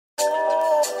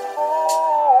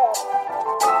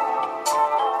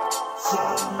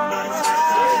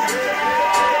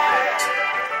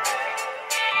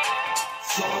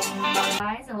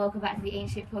welcome back to the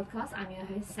Ain'tShitPodcast. I'm your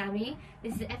host, Sammee.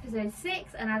 This is episode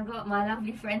 6, and I've got my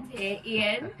lovely friend here,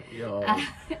 Ian. Yo.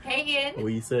 Hey, Ian.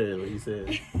 What you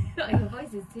saying? Oh, your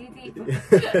voice is too deep.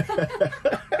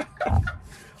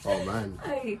 Oh, man.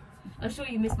 Hey, I'm sure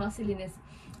you miss my silliness.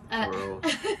 For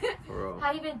real.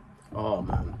 How you been? Oh,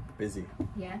 man. Busy.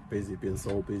 Yeah? Busy. Been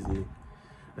so busy.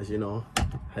 As you know,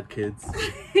 had kids.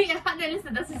 Yeah, no,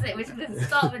 listen, that's just it. We should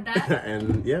start with that.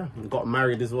 And, yeah, got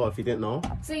married as well, if you didn't know.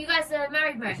 So you guys are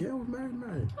married? Yeah, we're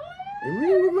married.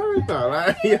 We're married now,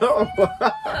 right? Yo.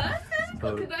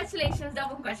 Well, congratulations,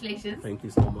 double congratulations. Thank you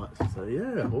so much. So,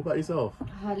 yeah, what about yourself?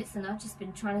 Oh, listen, I've just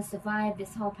been trying to survive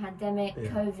this whole pandemic,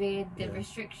 COVID, the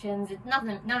restrictions. None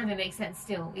of it makes sense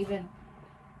still. Even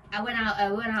I went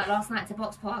out last night to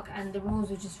Box Park, and the rules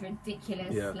were just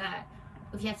ridiculous. Yeah. Like,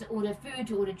 if you have to order food,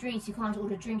 to order drinks, you can't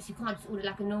order drinks. You can't just order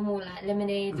like a normal like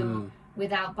lemonade or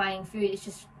without buying food. It's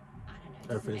just, I don't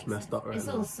know. Everything's messed up right now. It's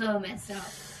all so messed up.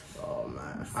 Oh,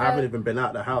 man. So, I haven't even been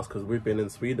out of the house because we've been in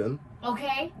Sweden.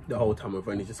 Okay. The whole time. We've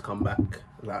only just come back,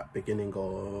 like, beginning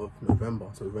of November.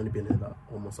 So we've only been here, like,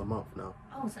 almost a month now.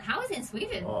 Oh, so how is it in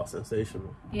Sweden? Oh,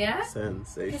 sensational. Yeah?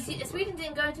 Sensational. Because Sweden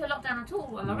didn't go into a lockdown at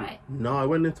all, am I right? No, I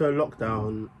went into a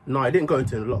lockdown. No, I didn't go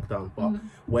into a lockdown. But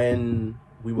when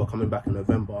we were coming back in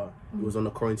November, it was on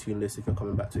the quarantine list if you're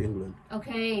coming back to England.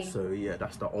 Okay. So, yeah,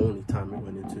 that's the only time we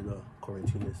went into the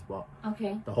quarantine list. But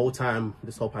the whole time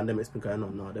this whole pandemic's been going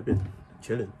on, no, they've been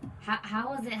chilling.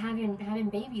 How was it having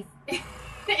babies?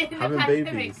 Having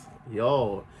babies?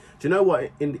 Yo, do you know what?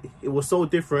 It was so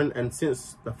different, and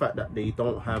since the fact that they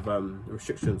don't have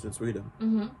restrictions in Sweden,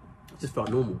 it just felt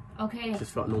normal. Okay. It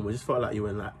just felt normal. It just felt like you were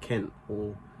in like Kent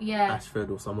or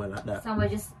Ashford or somewhere like that. Somewhere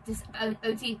just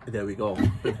OT. There we go.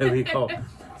 There we go.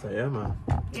 So yeah, man.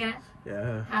 Yeah.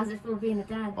 Yeah. How's it feel being a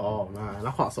dad? Oh man,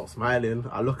 I can't stop smiling.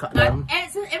 I look at them.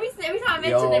 Every time I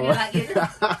mention them, you're like, you're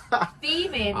just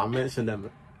beaming. I mention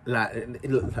them. Like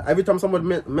every time someone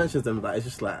mentions them, like it's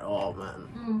just like, oh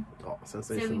man, oh,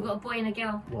 sensational. So we've got a boy and a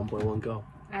girl. One boy, one girl.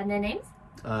 And their names?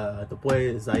 The boy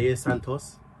is Zaire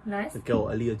Santos. Nice. The girl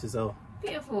Aliyah Giselle.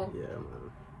 Beautiful. Yeah,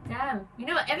 man. Damn. You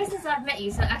know what? Ever since I've met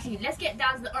you, so actually, let's get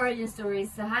down to the origin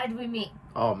stories. So how did we meet?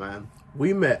 Oh man,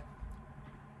 we met.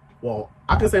 Well,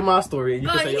 I can say my story, and you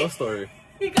can say your story.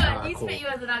 You got you spit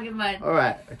yours and I'll give mine. All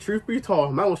right. Truth be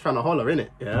told, man was trying to holler, innit?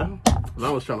 Yeah.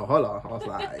 Man was trying to holler. I was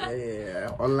like,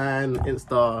 yeah. Online,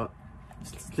 Insta,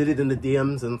 slid it in the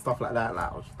DMs and stuff like that.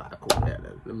 Like I was just like, cool, yeah.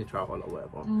 Let me try holler,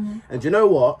 whatever. And you know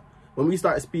what? When we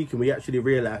started speaking, we actually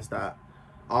realized that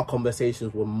our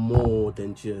conversations were more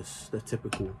than just the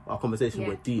typical. Our conversations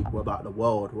were deep. We're about the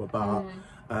world. We're about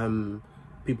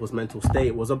people's mental state.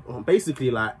 It was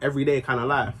basically like everyday kind of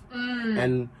life.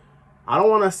 And I don't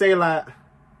want to say like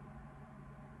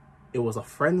it was a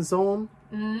friend zone,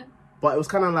 but it was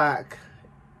kind of like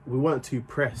we weren't too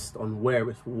pressed on where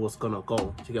it was gonna go.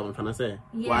 Do you get what I'm trying to say?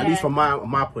 Yeah. Well, at least from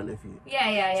my point of view.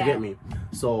 Yeah. Do you get me?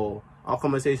 So our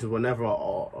conversations were never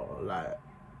like,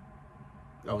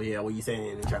 oh yeah, what are you saying?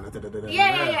 You're trying to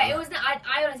Yeah. It was.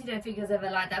 I honestly don't think it was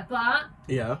ever like that. But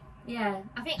yeah,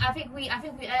 I think we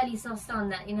early soft on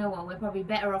that. You know what? We're probably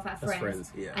better off as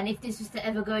friends. Yeah. And if this was to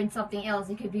ever go in something else,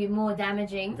 it could be more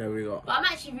damaging. There we go. But I'm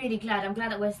actually really glad. I'm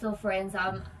glad that we're still friends.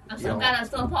 I'm so glad I'm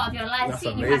still a part of your life. That's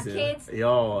Seeing amazing. you have kids.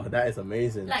 Yo, that is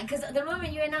amazing. Like, because the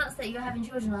moment you announced that you're having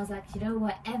children, I was like, you know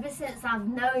what? Ever since I've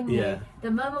known you,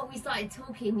 the moment we started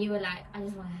talking, you were like, I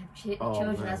just want to have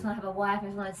children. Man. I just want to have a wife. I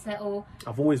just want to settle.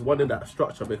 I've always wanted that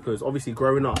structure because obviously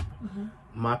growing up,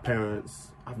 my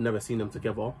parents, I've never seen them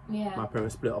together. Yeah. My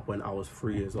parents split up when I was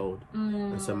 3 years old.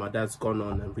 And so my dad's gone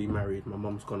on and remarried. My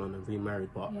mum's gone on and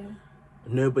remarried. But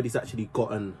nobody's actually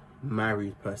gotten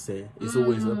married per se. It's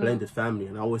always a blended family.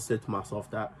 And I always said to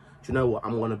myself that, do you know what?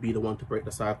 I'm going to be the one to break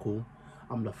the cycle.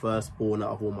 I'm the firstborn out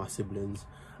of all my siblings.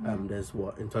 There's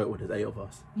in total, there's 8 of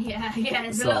us. Yeah,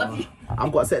 there's a lot of you.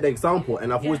 I've got to set the example,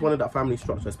 and I've always wanted that family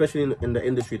structure, especially in the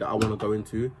industry that I want to go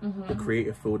into, the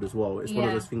creative field as well. It's one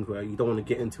of those things where you don't want to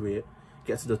get into it,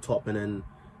 get to the top, and then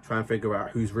try and figure out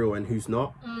who's real and who's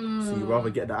not. So you rather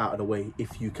get that out of the way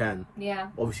if you can. Yeah.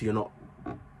 Obviously, you're not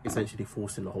essentially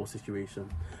forcing the whole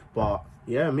situation. But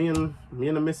yeah, me and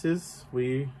the missus,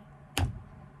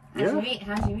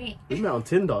 How'd you meet? We met on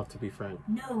Tinder, to be frank.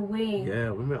 No way.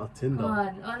 Yeah, we met on Tinder.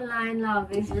 God, online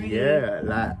love is really... Yeah,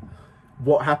 like,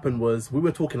 what happened was, we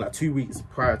were talking like 2 weeks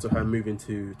prior to her moving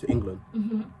to England.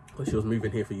 Because she was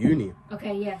moving here for uni.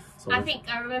 Okay, yes. So I think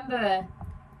I remember...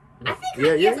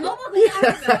 Yeah. Oh my God,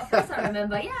 I remember. Of course I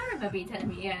remember. Yeah, I remember you telling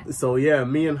me, yeah. So yeah,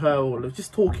 me and her were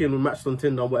just talking, we matched on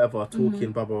Tinder, whatever,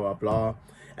 talking, blah, blah, blah, blah.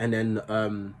 And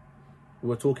then we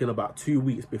were talking about 2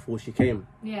 weeks before she came.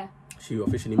 Yeah. she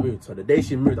officially moved. So the day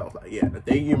she moved, I was like, yeah, the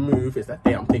day you move is the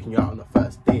day I'm taking you out on the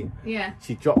first date. Yeah.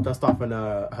 She dropped her stuff in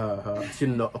her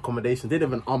student accommodation, didn't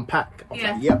even unpack. I was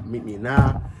Yeah. like, yep, meet me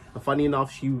now. And funny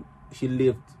enough, she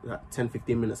lived like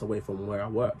 10-15 minutes away from where I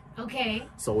work. Okay.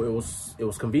 So it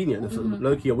was convenient. It's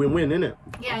low-key a win-win, innit?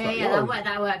 Yeah.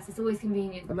 That works. It's always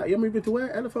convenient. I'm like, you're moving to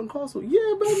where? Elephant Castle?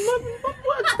 Yeah, man, mum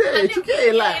works there. Do you get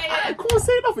it? Like, I can't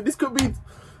say nothing. This could be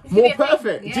more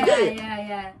perfect. Do you get it?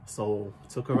 Yeah. So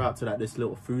took her out to like this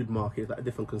little food market, like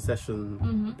different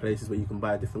concession places where you can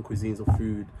buy different cuisines of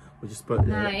food. We just put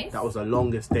there. Nice. That was the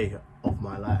longest day of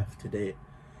my life today.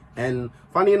 And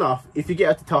funny enough, if you get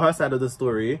her to tell her side of the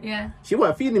story, she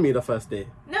weren't feeling me the first day.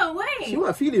 No way. She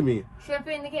weren't feeling me. She was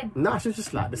feeling the kid. Nah, she was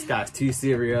just like, this guy's too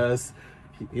serious.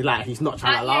 He's not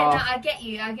trying to Yeah, laugh. no, I get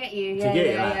you.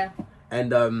 Yeah.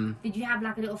 And did you have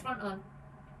like a little front on?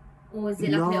 Or was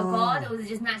it like a little guard? Or was it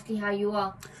just naturally how you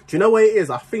are? Do you know what it is?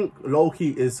 I think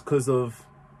low-key is because of...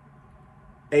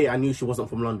 I knew she wasn't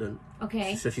from London.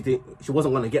 Okay. So she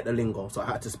wasn't going to get the lingo. So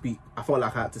I felt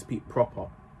like I had to speak proper.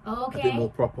 Oh, okay. A bit more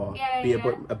proper.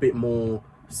 Yeah. A bit more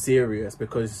serious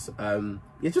because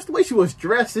just the way she was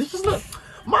dressed, it's just like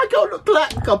my girl looked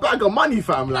like a bag of money,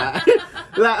 fam. Like,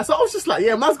 so I was just like,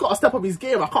 man's got to step up his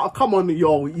game. I can't come on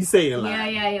what you saying,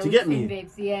 like, yeah. Do you get me?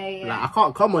 Babes. Yeah. Like, I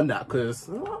can't come on that because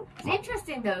it's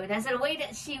interesting though. There's a way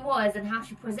that she was and how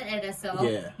she presented herself.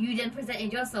 Yeah. You then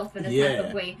presented yourself in a type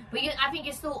of way, but I think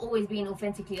you're still always being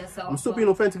authentically yourself. I'm still being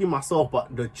authentically myself,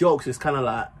 but the jokes is kind of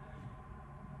like,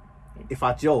 if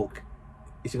I joke,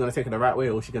 is she going to take it the right way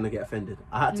or is she going to get offended?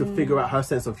 I had to figure out her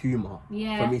sense of humour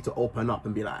for me to open up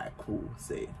and be like, cool,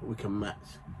 say, we can match.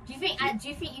 Do you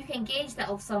think you can gauge that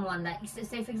of someone? That,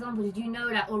 say, for example, did you know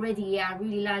that already, I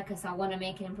really like her, so I want to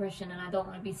make an impression and I don't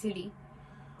want to be silly?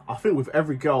 I think with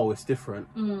every girl, it's different.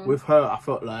 With her, I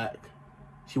felt like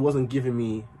she wasn't giving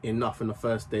me enough in the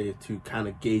first day to kind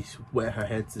of gauge where her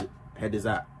head is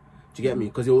at. Do you get me?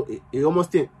 Because it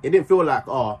almost didn't feel like,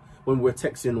 when we're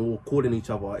texting or calling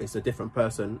each other, it's a different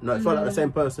person. No, it felt like the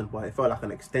same person, but it felt like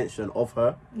an extension of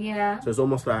her. Yeah. So it's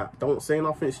almost like, don't say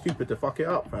nothing stupid to fuck it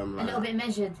up, fam. Like, a little bit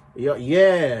measured.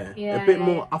 Yeah. A bit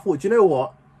more. I thought, do you know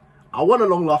what? I want a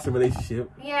long-lasting relationship.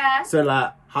 Yeah. So,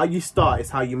 like, how you start is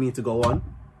how you mean to go on.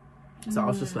 So I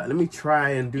was just like, let me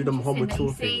try and do the whole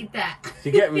mature thing. That. Do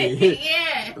you get me?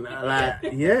 Yeah.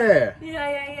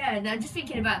 Yeah. No, I'm just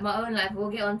thinking about my own life.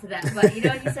 We'll get onto that. But you know,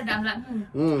 when you said that, I'm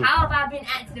like, how have I been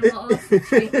acting in my own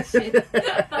situation?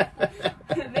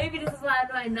 Maybe this is why I'm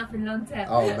not enough in long term.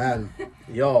 Oh man,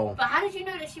 yo. But how did you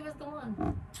know that she was the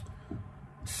one?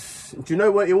 Do you know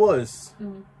what it was?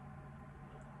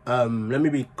 Let me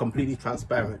be completely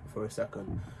transparent for a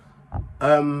second.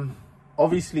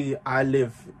 Obviously, I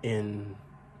live in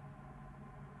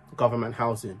government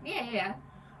housing. Yeah.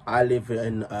 I live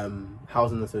in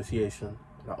housing association,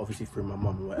 like obviously through my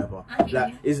mum or whatever.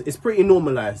 Like, it's pretty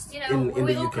normalised in the UK.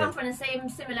 We all come from the same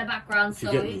similar background, so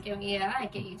I get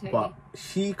you totally. But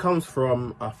she comes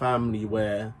from a family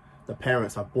where the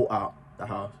parents have bought out the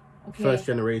house. Okay. First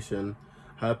generation.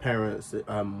 Her parents,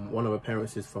 one of her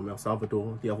parents is from El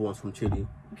Salvador, the other one's from Chile.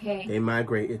 Okay. They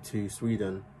migrated to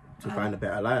Sweden to find a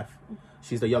better life.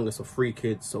 She's the youngest of 3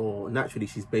 kids, so naturally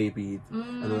she's babied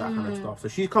and all that kind of stuff. So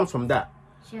she comes from that.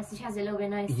 She has it a little bit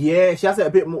nice. Yeah, she has it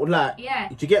a bit more like. Yeah.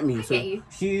 Do you get me? I get you.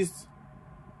 She's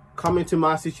coming to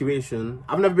my situation.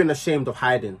 I've never been ashamed of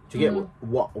hiding. Do you get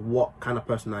what kind of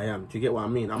person I am? Do you get what I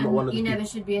mean? I'm not one of the You never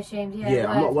should be ashamed.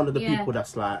 Yeah, I'm not one of the people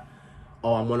that's like,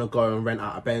 oh, I'm gonna go and rent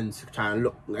out a Benz, try and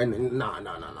look. And no.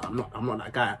 I'm not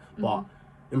that guy. But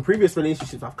in previous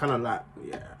relationships, I've kind of like,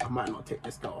 I might not take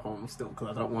this girl home still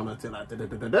because I don't want her to like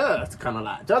It's kind of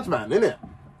like judgment, innit?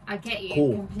 I get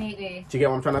you completely. Do you get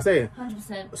what I'm trying to say?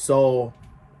 100%. So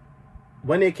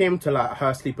when it came to like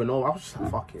her sleeping over, I was just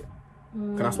like, fuck it.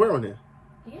 Can I swear on it?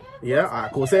 Yeah.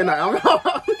 Alright, cool. Saying that, I'm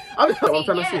what I'm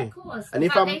trying to say. Of course. And the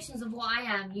foundations of what I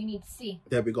am, you need to see.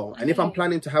 There we go. And if I'm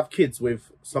planning to have kids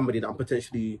with somebody that I'm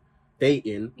potentially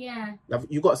dating,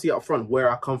 you got to see up front where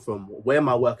I come from, where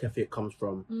my work ethic comes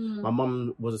from. My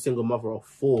mum was a single mother of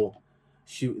 4.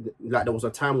 There was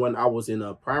a time when I was in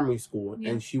a primary school,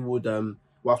 and she would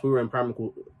whilst we were in primary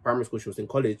school, she was in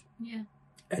college. Yeah.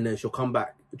 And then she'll come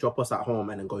back, drop us at home,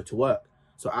 and then go to work.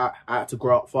 So I had to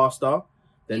grow up faster.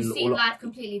 Then you see life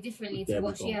completely differently to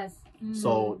what she has.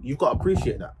 So you've got to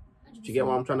appreciate that. 100%. Do you get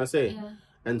what I'm trying to say? Yeah.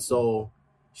 And so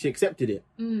she accepted it.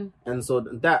 And so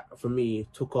that, for me,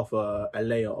 took off a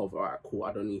layer of, all right, cool,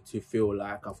 I don't need to feel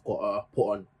like I've got to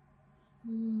put on.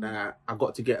 I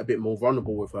got to get a bit more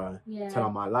vulnerable with her, tell her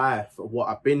my life, what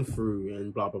I've been through,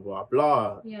 and blah, blah, blah,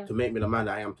 blah, to make me the man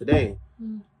that I am today.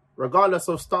 regardless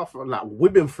of stuff, like,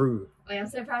 we've been through. Oh, yeah, I'm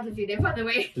so proud of you, by the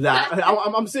way. Like,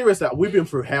 I'm serious. Like, we've been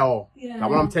through hell. Yeah. Like,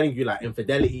 when I'm telling you, like,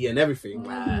 infidelity and everything.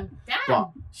 Like, Damn.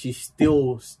 but she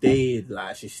still stayed.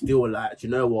 Like, she's still like, do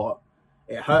you know what?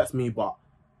 It hurts me, but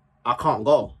I can't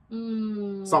go.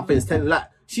 Something's telling, like,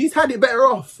 she's had it better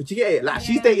off. Do you get it? Like,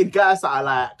 she's dated guys that are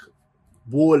like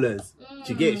ballers.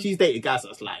 Do you get it? She's dated guys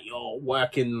that's like, yo,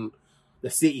 working the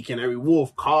city, Canary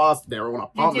Wharf, cars, their own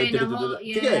apartment.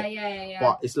 Yeah.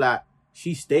 But it's like,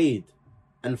 she stayed.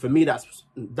 And for me, that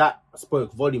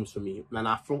spoke volumes for me. And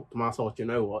I thought to myself, you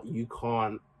know what? You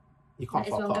can't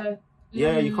fuck up.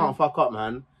 Yeah, you can't fuck up,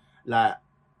 man. Like,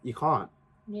 you can't.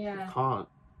 Yeah. You can't.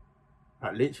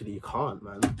 Like, literally, you can't,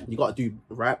 man. You got to do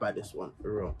right by this one,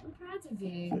 for real. I'm proud of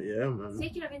you. But yeah, man.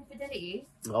 Speaking of infidelity.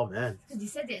 Oh, man. Because you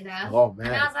said it now. Oh, man.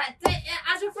 And I was like,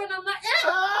 as your friend, I'm like,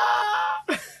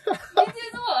 You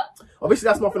did what? Obviously,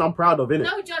 that's nothing I'm proud of, innit?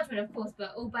 No judgment, of course,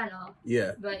 but all banter.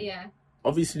 Yeah. But yeah.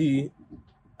 Obviously,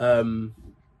 Tell me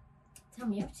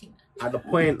everything, man. at the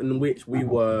point in which we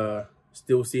were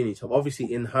still seeing each other,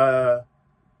 obviously in her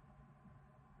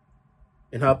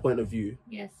point of view,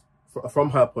 Yes. From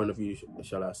her point of view,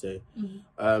 shall I say,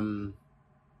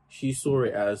 she saw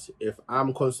it as, if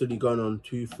I'm constantly going on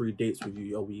 2-3 dates with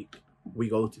you a week, we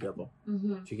go together.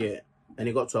 Do you get it? And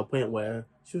it got to a point where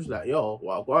she was like, yo,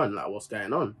 what going? Like, what's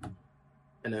going on?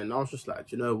 And then I was just like,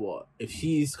 do you know what? If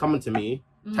she's coming to me,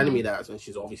 telling me that, and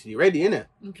she's obviously ready, innit?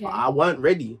 Okay. But I weren't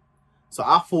ready. So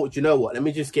I thought, you know what? Let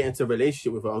me just get into a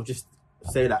relationship with her and just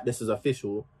say that this is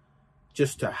official,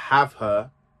 just to have her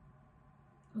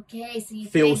Okay, so you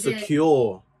feel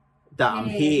secure that I'm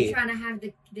here. You're trying to have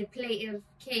the plate of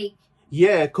cake.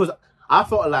 Yeah, because I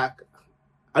felt like,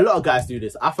 a lot of guys do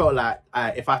this. I felt like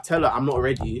if I tell her I'm not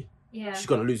ready, she's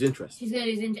going to lose interest. She's going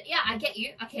to lose interest. Yeah, I get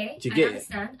you. Okay. Do you get it?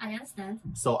 I understand.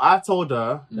 So I told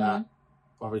her that,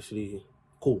 obviously,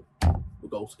 cool, we'll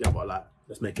go together, like,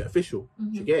 let's make it official.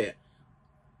 Do you get it?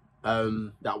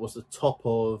 That was the top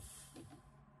of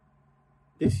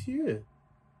this year.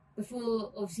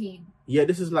 Before, obviously. Yeah,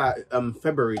 this is like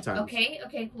February time. Okay,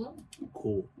 cool.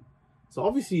 Cool. So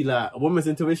obviously, like, a woman's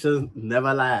intuition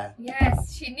never lie.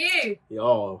 Yes, she knew.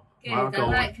 Yo. Good, I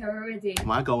like her already.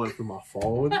 My girl went through my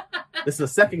phone. This is the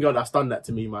second girl that's done that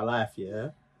to me in my life, yeah?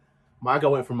 My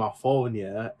girl went through my phone,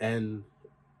 yeah? And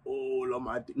all of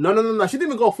my... No. She didn't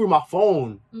even go through my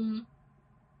phone.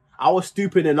 I was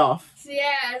stupid enough. So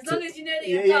yeah, as long as you know that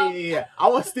you're dumb. Yeah. I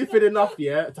was stupid enough,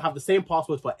 yeah, to have the same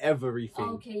password for everything.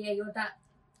 Okay, yeah, you're that.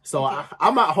 So okay.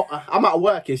 I'm at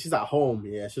work and she's at home,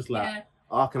 yeah. She's like,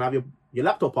 oh, can I have your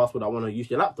laptop password? I want to use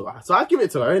your laptop. So I give it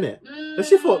to her, innit? And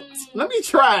she thought, let me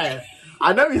try.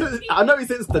 I know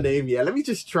it's Insta name, yeah. Let me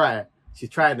just try. She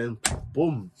tried and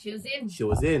boom. She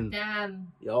was in.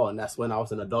 Damn. Yo, and that's when I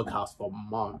was in a doghouse for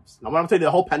months. Now, when I'm telling you,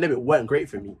 the whole pandemic weren't great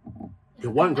for me. It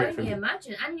wasn't great for me.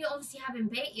 Imagine. And you're obviously having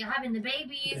the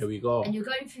babies. There we go. And you're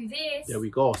going through this. There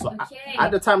we go. So at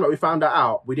the time that we found that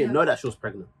out, we didn't know that she was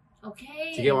pregnant.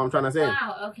 Okay. Do you get what I'm trying to say?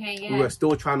 Wow, okay, yeah. We were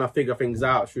still trying to figure things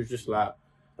out. She was just like,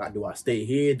 do I stay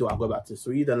here? Do I go back to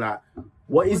Sweden? Like,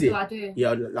 what is it? What do I do?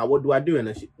 Yeah, like, what do I do? And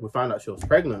then we found out she was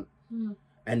pregnant.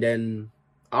 And then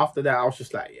after that, I was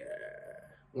just like, yeah.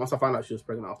 Once I found out she was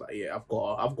pregnant, I was like, yeah, I've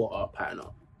got a pattern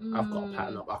up. I've got a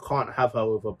pattern up. I can't have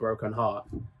her with a broken heart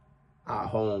at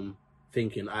home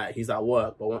thinking, he's at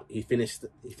work, but when he finished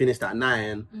at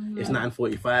 9. It's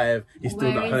 9:45. He's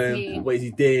still at home. What is he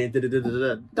doing?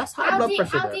 That's high blood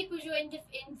pressure. How deep was your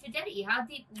infidelity? How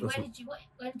deep?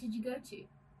 When did you go to?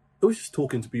 It was just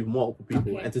talking to multiple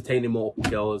people, entertaining multiple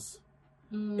girls.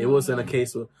 It wasn't a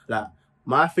case of, like,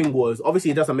 my thing was,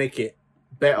 obviously it doesn't make it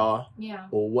better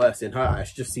or worse in her eyes.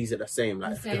 She just sees it the same.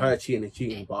 Like, to her, cheating is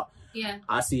cheating, but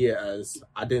I see it as,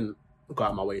 I didn't go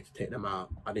out my way to take them out.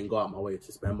 I didn't go out my way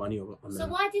to spend money on them. So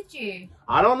why did you?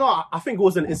 I don't know. I think it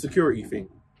was an insecurity thing.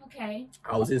 Okay.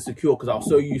 I was insecure because I was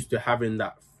so used to having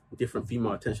that different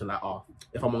female attention. Like,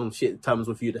 if I'm on shit terms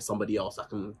with you, there's somebody else I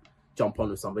can jump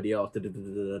on with somebody else.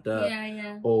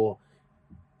 Yeah. Or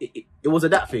it was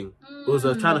that thing. It was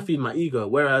trying to feed my ego.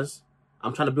 Whereas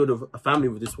I'm trying to build a family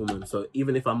with this woman. So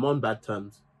even if I'm on bad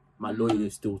terms, my loyalty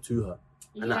is still to her.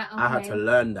 And I had to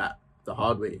learn that the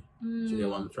hard way. Do you get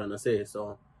what I'm trying to say?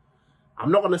 So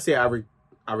I'm not going to say I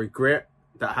regret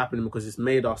that happening because it's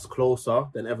made us closer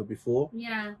than ever before.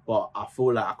 Yeah. But I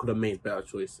feel like I could have made better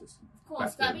choices. Of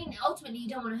course. I mean, ultimately, you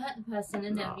don't want to hurt the person,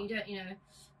 and you don't,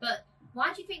 But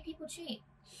why do you think people cheat?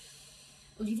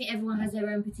 Or do you think everyone has their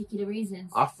own particular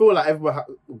reasons? I feel like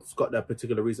everyone's got their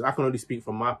particular reason. I can only speak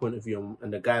from my point of view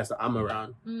and the guys that I'm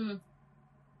around.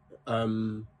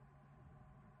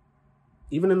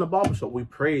 Even in the barbershop, we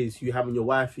praise you having your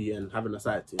wifey and having a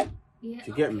side team. Yeah,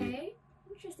 do you get me?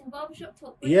 interesting. Barbershop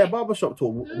talk. Yeah, barbershop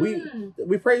talk.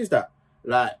 We praise that.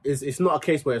 Like, it's not a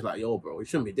case where it's like, yo, bro, you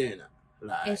shouldn't be doing that.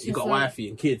 Like, you got wifey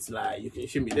and kids. Like, you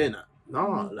shouldn't be doing that.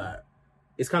 No, like,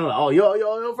 it's kind of like, oh,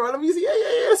 yo, bro, let me see. Yeah,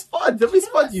 it's fun. Let me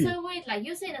spud you. It's so weird. Like,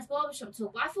 you're saying that's barbershop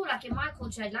talk, but I feel like in my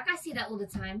culture, like, I see that all the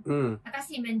time. Like, I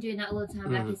see men doing that all the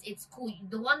time. Like, it's cool.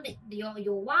 The one that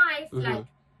your wife, like,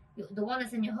 the one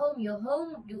that's in your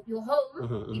home.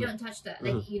 You don't touch that.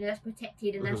 Like, you know, that's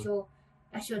protected, and that's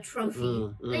your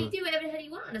trophy. Then you do whatever the hell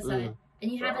you want on the side.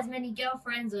 And you have as many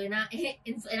girlfriends, or in our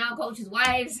culture's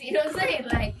wives, you know what I'm saying?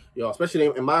 Like,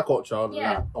 especially in my culture,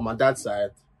 like, on my dad's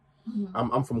side,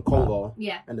 I'm from Congo,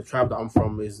 and the tribe that I'm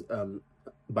from is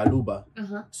Baluba.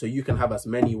 So you can have as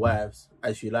many wives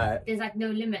as you like. There's like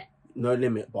no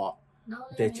limit, but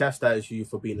they chastise you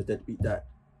for being a deadbeat dad.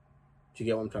 Do you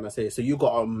get what I'm trying to say? So you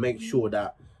gotta make sure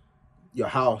that your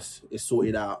house is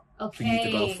sorted out for you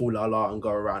to go full la and go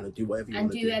around and do whatever you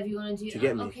want to do. Do you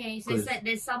get me? Okay, so it's like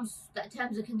there's some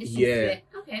terms and conditions to it.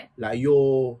 Okay. Like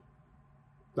you'll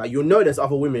know there's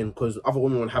other women, because other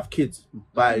women will have kids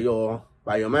by your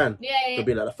man. Yeah. It'll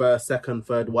be like the first, second,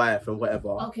 third wife and whatever.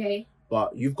 Okay.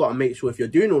 But you've got to make sure if you're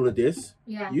doing all of this,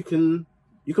 you can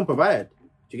provide. Do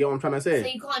you get what I'm trying to say? So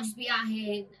you can't just be out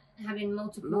here having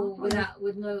multiple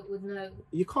with no.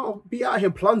 You can't be out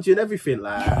here plunging everything,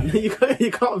 like you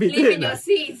can't be leaving doing that. your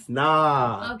seeds.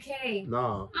 Nah. Okay.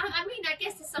 Nah. I mean, I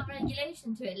guess there's some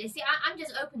regulation to it. Let's see. I'm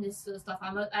just open to this sort of stuff.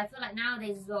 I feel like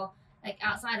nowadays as well, like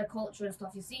outside of culture and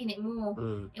stuff, you're seeing it more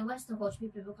in Western culture.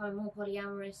 People are becoming more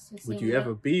polyamorous. Would you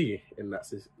ever be in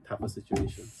that type of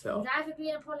situation? So. Would I ever be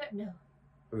in a No.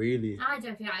 Really? I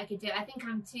don't think I could do it. I think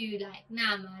I'm too like,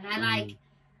 nah, man.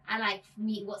 I like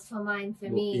me what's for mine for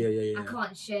me. Yeah. I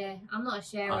can't share. I'm not a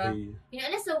sharer. You know,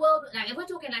 unless the world, like if we're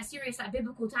talking like serious, like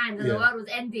biblical times, and the world was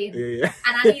ending, and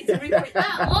I need to read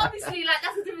that. Obviously, like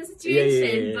that's a different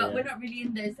situation, but we're not really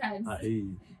in those times. I hear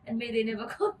you. And may they never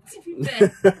come, to be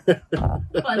fair.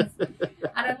 Once.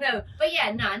 I don't know, but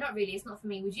nah, not really. It's not for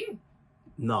me. Would you?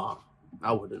 Nah,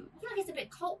 I wouldn't. I feel like it's a bit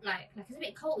cult-like. Like it's a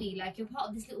bit culty. Like you're part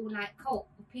of this little like cult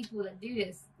of people that do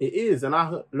this. It is, and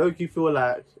I low-key feel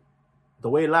like the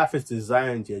way life is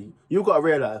designed, you've got to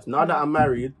realise, now that I'm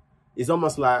married, it's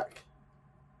almost like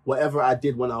whatever I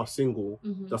did when I was single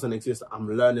doesn't exist. I'm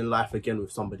learning life again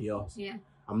with somebody else. Yeah.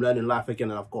 I'm learning life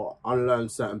again, and I've got to unlearn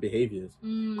certain behaviours.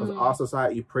 Because our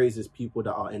society praises people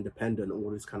that are independent and all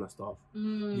this kind of stuff.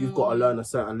 You've got to learn a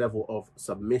certain level of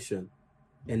submission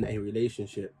in a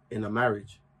relationship, in a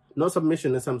marriage. Not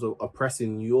submission in terms of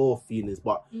oppressing your feelings,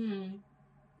 but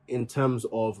in terms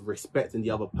of respecting the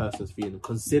other person's feeling,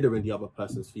 considering the other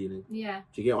person's feeling. Yeah.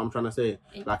 Do you get what I'm trying to say?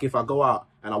 Like if I go out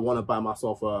and I want to buy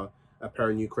myself a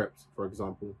pair of new crepes, for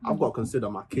example, I've got to consider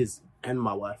my kids and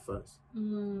my wife first.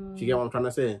 Do you get what I'm trying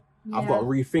to say? Yeah. I've got to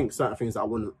rethink certain things that I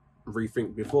wouldn't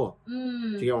rethink before. Do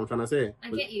you get what I'm trying to say? I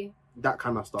get you. That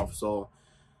kind of stuff. So,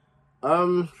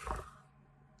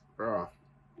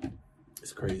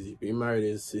 it's crazy. Being married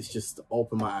it's just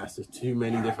opened my eyes to too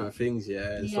many different things.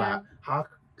 Yeah. It's like,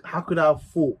 how could I have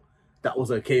thought that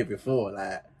was okay before?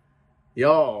 Like,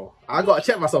 yo, I gotta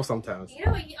check myself sometimes. You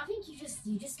know what? I think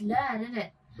you just learn, innit?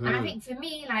 And I think for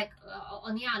me, like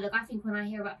on the outlook, I think when I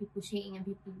hear about people cheating and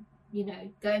people, you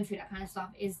know, going through that kind of stuff,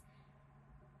 is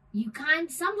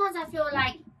sometimes I feel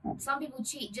like some people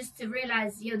cheat just to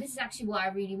realize, yo, this is actually what I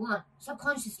really want,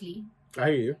 subconsciously. I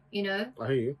hear you. You know? I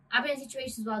hear you. I've been in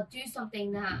situations where I'll do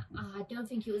something that I don't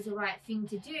think it was the right thing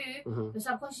to do, but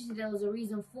subconsciously there was a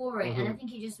reason for it. And I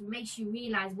think it just makes you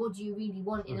realise, what do you really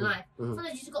want in life?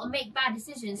 Sometimes you just got to make bad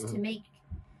decisions to make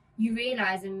you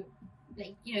realise, and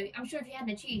like, you know, I'm sure if you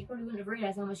hadn't achieved, you probably wouldn't have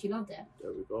realised how much you loved it.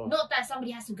 There we go. Not that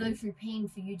somebody has to go through pain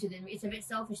for you to then, it's a bit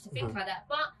selfish to think like that,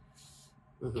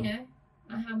 but, you know,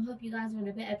 I hope you guys are in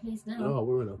a better place now. Oh,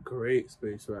 we're in a great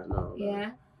space right now.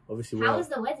 Yeah. Obviously, how was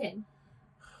the wedding?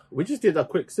 We just did a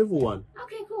quick civil one.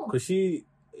 Okay, cool. Because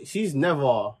she's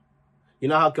never, you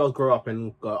know how girls grow up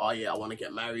and go, oh yeah, I want to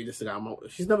get married, this and that.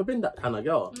 She's never been that kind of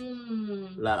girl.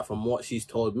 Like from what she's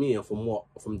told me and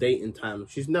from dating time,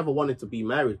 she's never wanted to be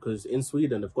married, because in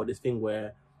Sweden they've got this thing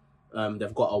where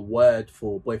they've got a word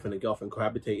for boyfriend and girlfriend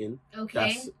cohabitating.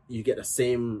 Okay. You get the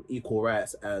same equal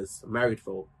rights as married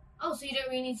folk. Oh, so you don't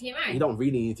really need to get married? You don't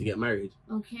really need to get married.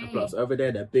 Okay. And plus, over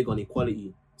there, they're big on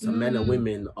equality. So men and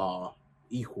women are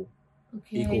equal.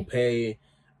 Okay. Equal pay.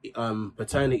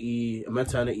 Paternity and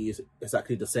maternity is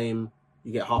exactly the same.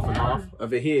 You get half and half.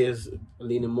 Over here is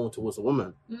leaning more towards a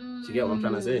woman. Do you get what I'm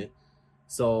trying to say?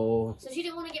 So she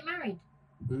didn't want to get married?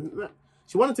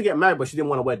 She wanted to get married, but she didn't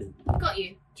want a wedding. Got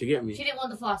you. Do you get me? She didn't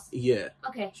want the fuss. Yeah.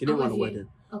 Okay. She didn't want a wedding.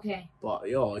 Okay. But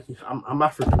yo, I'm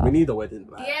African. We need a wedding.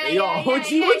 Like, yeah. Yo, Yeah, what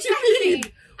you mean?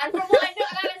 And from what I know,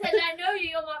 like I said, I know you.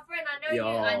 You're my friend. I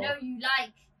know you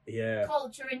like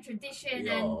culture and tradition,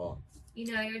 and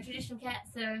you know you're a traditional cat.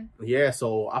 So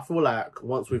so I feel like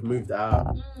once we've moved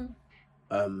out,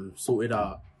 sorted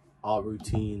out our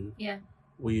routine,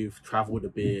 we've travelled a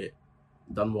bit,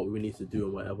 done what we need to do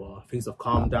and whatever. Things have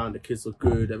calmed down. The kids are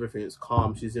good. Everything's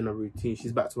calm. She's in a routine.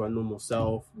 She's back to her normal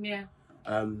self. Yeah.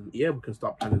 We can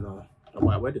start planning a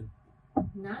white wedding.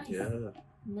 Nice. Yeah.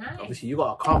 Nice. Obviously, you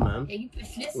gotta come, man. Yeah, you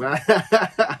listen.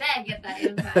 Better get that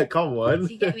invite. Come on.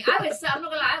 You get me? I'm not gonna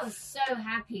lie. I was so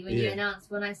happy when you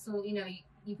announced. When I saw, you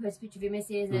posted a picture of your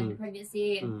missus and the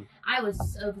pregnancy, and I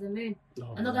was over the moon.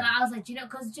 I'm not gonna lie. I was like,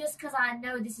 because I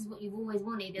know this is what you've always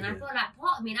wanted, and I feel like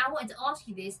part of me, and I wanted to ask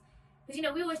you this.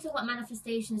 Because we always talk about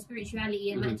manifestation and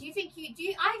spirituality, and do you think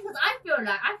I feel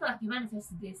like you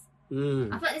manifested this. I feel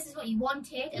like this is what you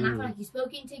wanted, and I feel like you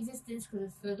spoke into existence.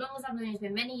 Because for as long as I've known you, it's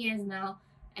been many years now,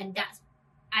 and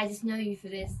I just know you for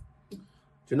this. Do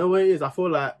you know what it is? I feel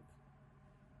like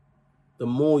the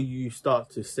more you start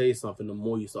to say something, the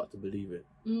more you start to believe it.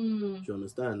 Do you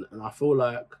understand? And I feel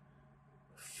like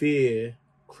fear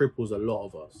cripples a lot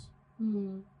of us.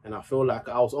 And I feel like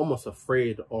I was almost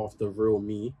afraid of the real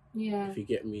me, if you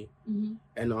get me.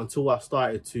 And until I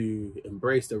started to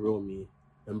embrace the real me,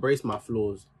 embrace my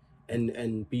flaws,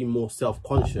 and be more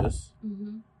self-conscious,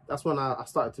 that's when I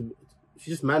started to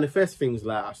just manifest things.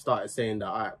 Like I started saying that,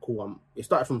 all right, cool. It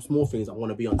started from small things. I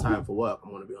want to be on time for work.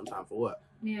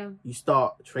 Yeah. You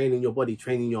start training your body,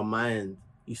 training your mind.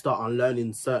 You start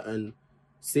unlearning certain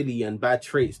silly and bad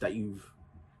traits that you've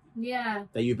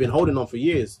been holding on for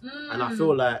years. And I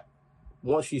feel like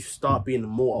once you start being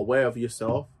more aware of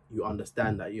yourself, you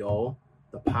understand that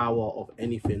the power of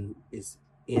anything is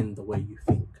in the way you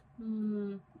think.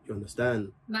 You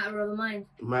understand? Matter of the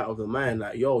mind.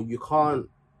 Like, you can't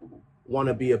want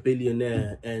to be a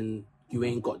billionaire and you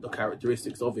ain't got the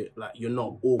characteristics of it. Like, you're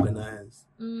not organized.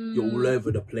 You're all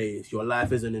over the place. Your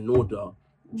life isn't in order.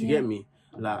 Do you get me?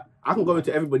 Like, I can go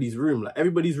into everybody's room. Like,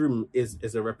 everybody's room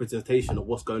is a representation of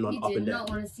what's going on up in there. You do not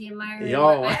want to see in my room.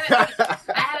 Yo. I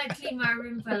haven't cleaned my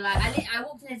room for I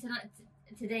walked in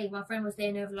today. My friend was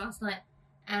staying over last night.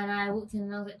 And I walked in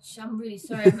and I was like, I'm really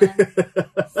sorry, man.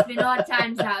 It's been hard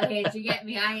times out here. Do you get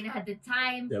me? I ain't had the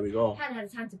time. There we go. I hadn't had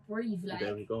the time to breathe. Like,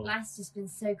 there we go. Life's just been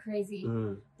so crazy.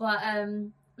 But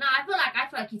no, I feel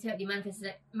like you totally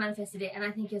manifested it, and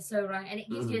I think you're so right. And it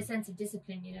gives you a sense of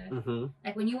discipline,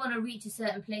 Like when you want to reach a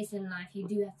certain place in life, you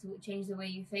do have to change the way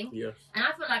you think. Yes. And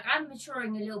I feel like I'm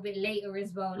maturing a little bit later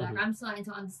as well. Like I'm starting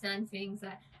to understand things.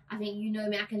 Like I think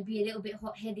me, I can be a little bit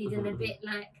hot-headed and a bit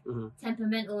like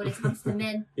temperamental when it comes to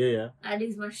men. I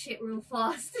lose my shit real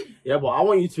fast. Yeah, but I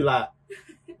want you to like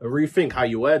rethink how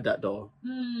you word that though.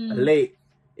 Late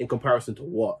in comparison to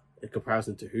what? In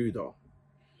comparison to who though?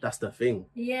 That's the thing.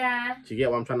 Yeah. Do you get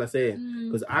what I'm trying to say?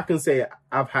 Because I can say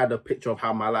I've had a picture of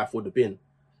how my life would have been.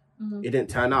 It didn't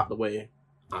turn out the way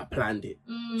I planned it.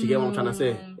 Do you get what I'm trying to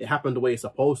say? It happened the way it's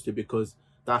supposed to because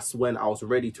that's when I was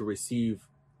ready to receive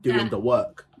doing the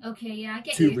work. Okay, yeah, I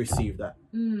get to receive that.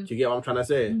 Do you get what I'm trying to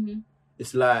say?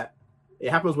 It's like, it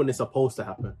happens when it's supposed to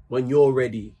happen. When you're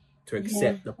ready to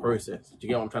accept the process. Do you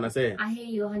get what I'm trying to say? I hear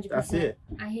you 100%. That's it.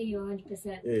 I hear you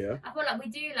 100%. Yeah. I feel like we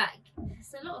do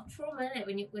it's a lot of trauma in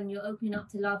it when you're opening up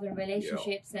to love and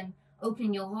relationships and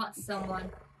opening your heart to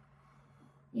someone.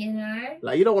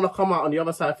 Like, you don't want to come out on the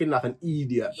other side feeling like an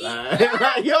idiot.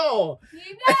 Like, yo,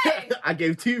 I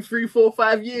gave 2, 3, 4,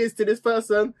 5 years to this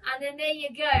person. And then there you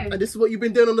go. And this is what you've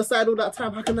been doing on the side all that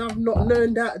time. How can I have not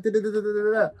known that?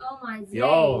 Oh my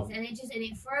days. And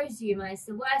it throws you, man. It's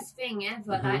the worst thing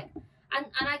ever. Like, and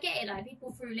I get it. Like,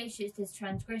 people through relationships, there's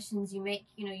transgressions. You make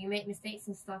mistakes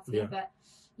and stuff too. But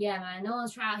yeah, man, no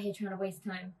one's out here trying to waste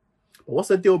time.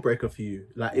 What's a deal breaker for you?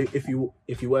 Like, if you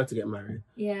were to get married,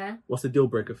 what's a deal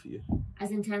breaker for you? As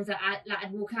in terms that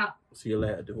I'd walk out. See you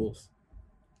later, divorce.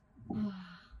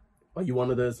 Are you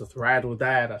one of those that's ride or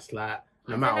die? That's like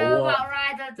no matter what. About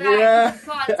ride or die. Yeah. You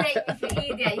can't take me for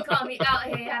idiot. You can't be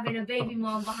out here having a baby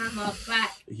mom behind my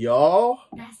back. Yo,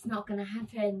 that's not gonna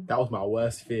happen. That was my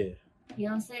worst fear. You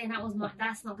know what I'm saying?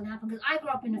 That's not gonna happen because I grew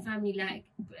up in a family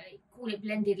call it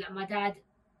blended. Like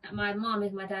my mom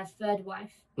is my dad's third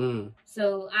wife.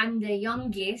 So I'm the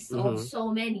youngest of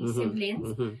so many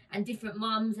siblings and different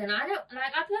moms, and I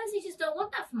personally just don't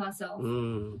want that for myself.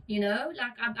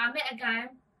 Like I met a guy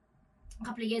a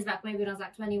couple of years back, maybe when I was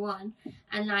like 21,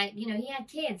 and he had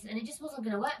kids, and it just wasn't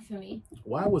gonna work for me.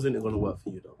 Why wasn't it gonna work for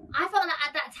you though? I felt like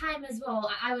at that time as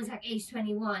well, I was like age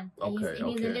 21, and he's a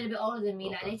little bit older than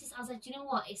me. I was like, you know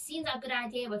what? It seems like a good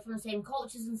idea. We're from the same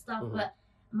cultures and stuff, but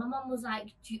my mum was like,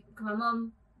 my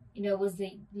mum you know, was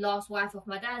the last wife of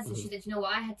my dad. So she said, you know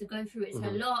what, I had to go through it. It's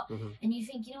a lot. And you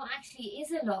think, you know what, actually it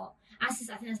is a lot. I think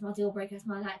that's my deal breaker. It's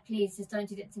my like, please just don't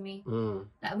do that to me.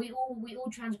 Like we all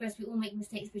transgress, we all make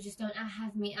mistakes, but just don't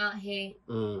have me out here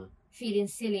feeling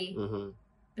silly.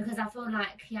 Because I feel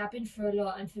like, yeah, I've been through a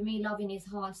lot, and for me, loving is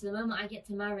hard. So the moment I get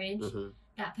to marriage,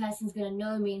 that person's gonna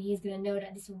know me, and he's gonna know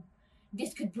that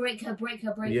this could break her.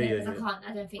 Because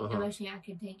I don't think emotionally I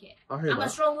could take it. I'm a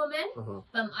strong woman,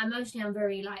 but emotionally I'm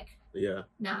very like,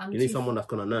 nah. You need someone that's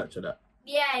gonna nurture that.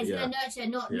 Yeah, it's gonna nurture,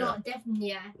 not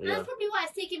definitely. And that's probably why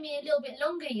it's taking me a little bit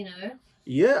longer, you know.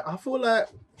 Yeah, I feel like,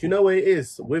 do you know what it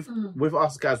is with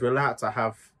us guys? We're allowed to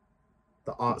have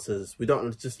the answers. We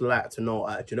don't just like to know.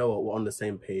 Do you know what? We're on the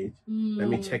same page. Let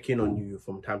me check in on you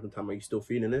from time to time. Are you still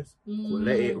feeling this? We'll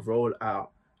let it roll out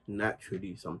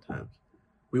naturally. Sometimes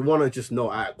we want to just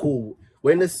know. Alright, cool.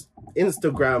 We're in this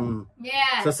Instagram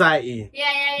society.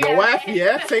 Your wife,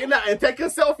 saying that and take a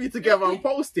selfie together and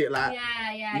post it. Like,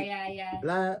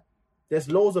 like,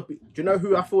 there's loads of. Do you know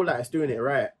who I feel like is doing it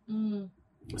right?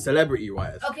 Celebrity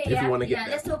wise. Okay, if you want to get there.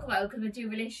 Let's talk about it because we do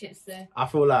relationships. So I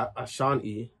feel like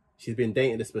Ashanti. She's been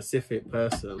dating a specific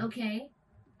person. Okay.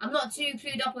 I'm not too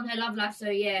clued up on her love life, so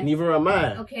yeah. Neither am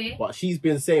I. Okay. But she's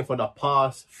been saying for the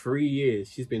past 3 years,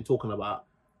 she's been talking about,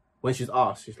 when she's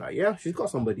asked, she's like, yeah, she's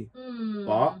got somebody.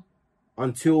 But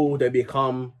until they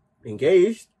become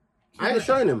engaged, I ain't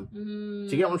showing them.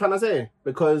 Do you get what I'm trying to say?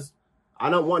 Because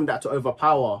I don't want that to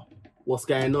overpower what's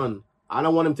going on. I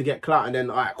don't want him to get clout and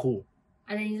then, all right, cool.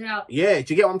 And then he's out. Yeah,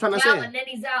 do you get what I'm trying to say? And then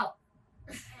he's out.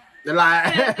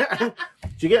 Like,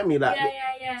 do you get me? Like,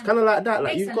 it's kind of like that.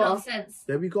 Like, you've got sense.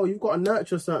 There we go. You've got to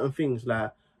nurture certain things.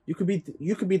 Like, you could be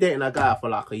dating a guy for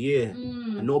like a year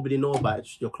and nobody know about it.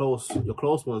 Just your close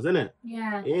ones, innit?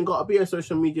 Yeah. It ain't got to be a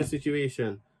social media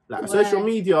situation. Like, social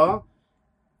media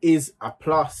is a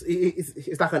plus.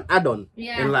 It's like an add-on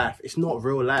in life. It's not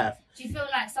real life. Do you feel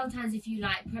like sometimes if you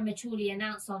like prematurely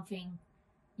announce something,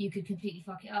 you could completely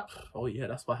fuck it up? Oh yeah,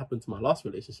 that's what happened to my last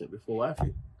relationship before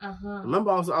wifey.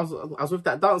 Remember, I was with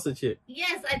that dancer chick.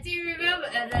 Yes, I do remember.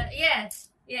 Yeah.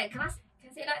 Can I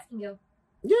say light skin girl?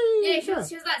 Yeah. She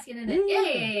was light skin, isn't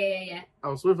it? Yeah. I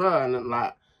was with her and then,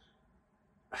 like,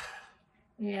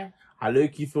 I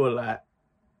low-key feel like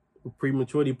we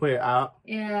prematurely put it out.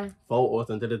 Yeah. Photos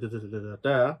and da.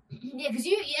 Yeah, because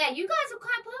you guys are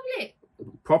quite public.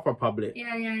 Proper public.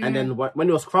 Yeah. And then when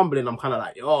it was crumbling, I'm kind of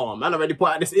like, yo, man, I already put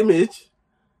out this image.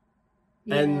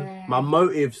 And my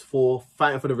motives for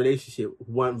fighting for the relationship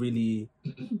weren't really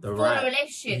the right. For the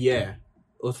relationship? Yeah.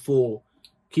 It was for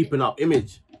keeping up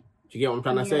image. Do you get what I'm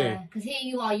trying to say? Because here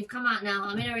you are, you've come out now,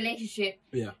 I'm in a relationship.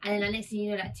 Yeah. And then the next thing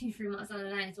you know, like 2-3 months down the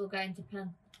line, it's all going to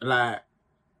plan. Like,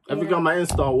 everybody on my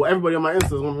Insta, everybody on my Insta is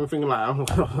going to be thinking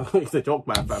like, it's a joke,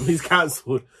 man, fam. He's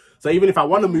cancelled. So even if I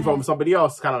want to move on with somebody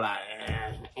else, it's kind of like,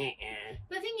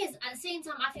 But the thing is, at the same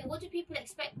time, I think, what do people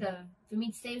expect, though, for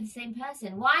me to stay with the same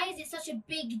person? Why is it such a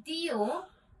big deal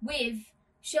with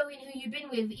showing who you've been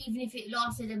with, even if it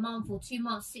lasted a month or 2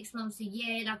 months, 6 months, a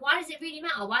year? Like, why does it really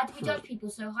matter? Why do we judge people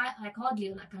so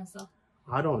hardly on that kind of stuff?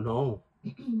 I don't know.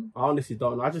 I honestly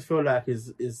don't know. I just feel like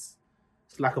it's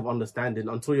lack of understanding.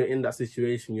 Until you're in that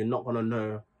situation, you're not going to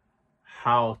know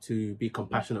how to be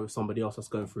compassionate with somebody else that's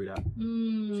going through that. Do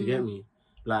you get me?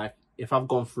 Like, if I've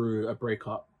gone through a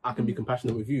breakup, I can be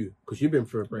compassionate with you because you've been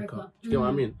through a breakup. Do you get what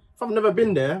I mean? If I've never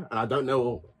been there and I don't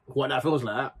know what that feels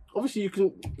like, obviously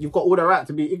you've got all the right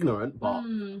to be ignorant, but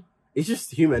it's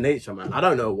just human nature, man. I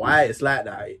don't know why it's like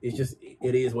that. It's just,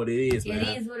 it is what it is, man.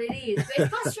 It is what it is. But it's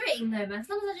frustrating though, man.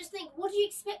 Sometimes I just think, what do you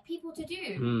expect people to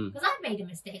do? Because I've made a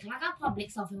mistake. Like, I public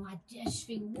something where I just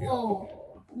think,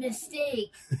 whoa,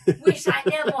 mistake. Wish I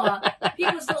never.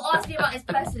 People still ask me about this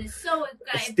person. It's so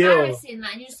embarrassing.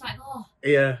 Like, and you're just like, oh.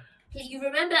 Yeah. You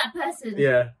remember that person.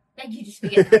 Yeah. Then you just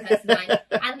forget that person. Like,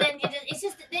 and then it's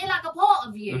just, they're like a part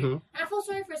of you. And I feel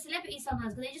sorry for a celebrity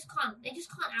sometimes because they just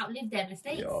can't outlive their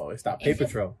mistakes. Yo, it's that paper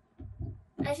trail.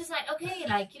 And it's just like, okay,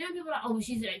 like, you know, people are like, oh,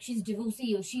 she's a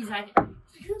divorcee, or she's like,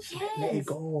 who cares? Let it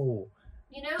go.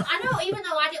 You know, I know, even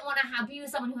though I didn't want to be with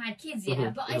someone who had kids,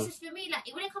 but it's just, for me,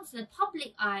 like, when it comes to the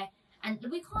public eye, and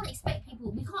we can't expect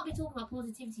people, we can't be talking about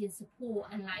positivity and support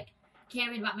and, like,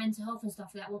 caring about mental health and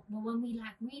stuff like that, but when we,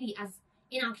 like, really, as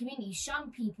in our community, shun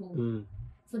people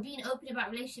for being open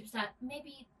about relationships that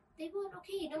maybe they weren't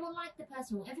okay, no one liked the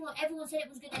person, everyone said it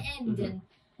was going to end, and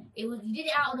you did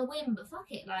it out on a whim, but fuck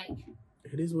it, like,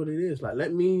 it is what it is. Like,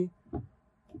 let me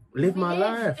live my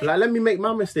life. Like, let me make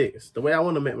my mistakes the way I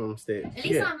want to make my mistakes. At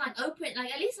least I'm, like, open,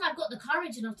 like, at least I've got the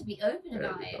courage enough to be open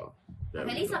about it. Like,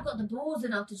 at least I've got the balls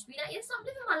enough to just be like, yes, I'm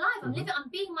living my life, I'm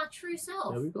being my true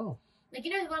self. There we go. Like,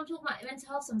 you know, when I'm talking about mental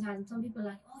health sometimes, some people are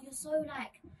like, oh, you're so,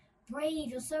 like, brave.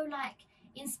 You're so like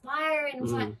inspiring. It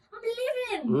was like,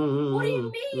 I'm living. What do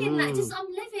you mean? Like, just I'm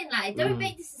living. Like, don't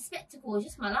make this a spectacle. It's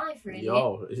just my life, really.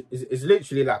 Yo, it's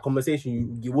literally like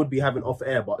conversation you would be having off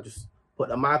air, but just put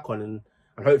the mic on and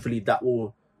hopefully that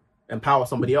will empower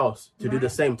somebody else to do the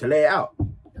same, to lay it out.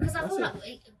 Because I feel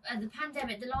like the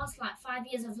pandemic, the last like 5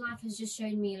 years of life has just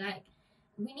shown me like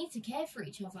we need to care for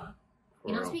each other.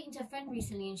 You know, I was speaking to a friend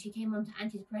recently and she came on to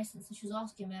antidepressants and she was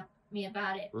asking me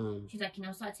about it. She's like, you know,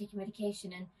 I started taking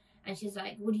medication and she's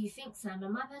like, what do you think, Sam?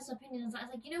 And my personal opinion is, I was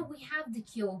like, you know, we have the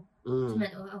cure to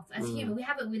mental health. As human, we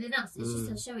have it within us. It's just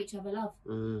to show each other love,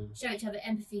 show each other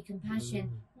empathy,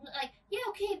 compassion. Like, yeah,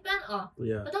 okay, banter.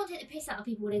 Yeah. But don't take the piss out of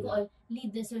people where they got to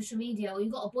leave their social media, or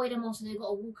you got to buoy them off so they got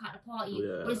to walk out the party,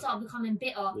 or they start becoming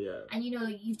bitter. And, you know,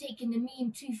 you've taken the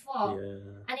meme too far.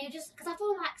 And you just, because I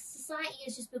feel like society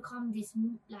has just become this,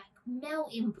 like,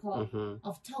 melting pot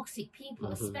of toxic people,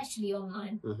 especially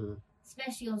online.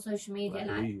 Especially on social media,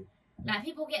 like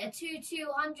people get a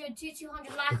 200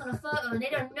 like on a photo and they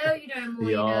don't know you no more,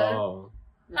 you know.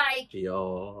 Like, they're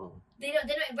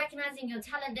not recognizing your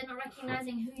talent, they're not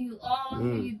recognizing who you are,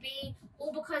 who you be,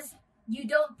 all because you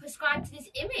don't prescribe to this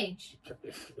image.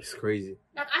 It's crazy.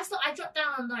 Like I dropped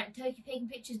down on like taking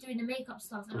pictures, doing the makeup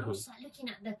stuff, and I was just like looking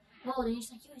at the world, and you're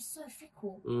just like, yo, it's so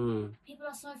fickle. People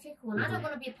are so fickle, and I don't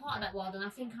want to be a part of that world, and I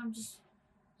think I'm just.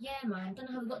 Yeah, man. I don't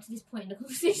know how we got to this point in the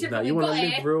conversation. Like, you want to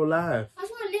live real life. I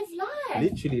just want to live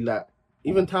life. Literally, like,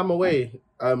 even time away,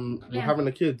 with having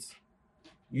the kids,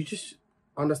 you just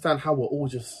understand how we're all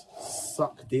just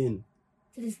sucked in.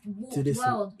 To this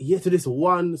world. Yeah, to this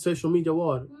one social media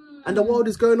world. And the world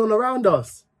is going on around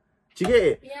us. Do you get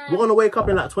it? Yeah. We're going to wake up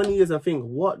in like 20 years and think,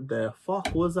 what the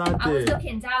fuck was I doing? I was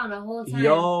looking down the whole time.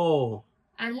 Yo.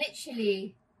 And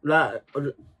literally. Like...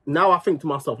 Now I think to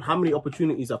myself, how many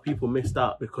opportunities are people missed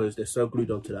out because they're so glued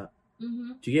onto that?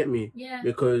 Do you get me? Yeah.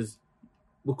 Because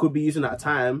we could be using that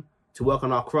time to work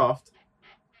on our craft,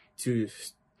 to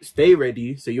stay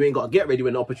ready, so you ain't got to get ready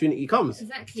when the opportunity comes.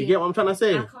 Exactly. Do you get what I'm trying to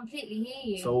say? I completely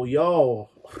hear you. So, yo,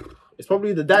 it's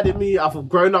probably the dad in me. I've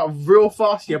grown up real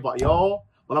fast, but yo,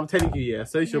 when I'm telling you,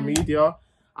 social media,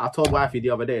 I told wifey the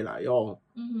other day, like, yo,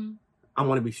 I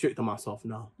want to be strict on myself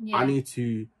now. Yeah. I need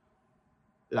to...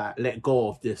 like, let go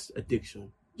of this addiction.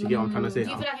 Do you get what I'm trying to say? Do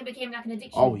you feel like it became like an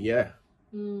addiction? Oh, yeah.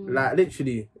 Like,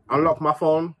 literally, unlock my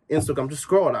phone, Instagram, just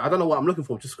scroll. Like, I don't know what I'm looking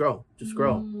for, just scroll. Just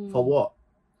scroll. For what?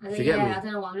 Do you get me? I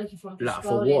don't know what I'm looking for. Like,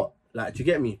 for what? Like, do you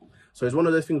get me? So it's one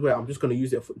of those things where I'm just going to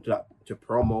use it for, like, to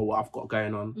promo what I've got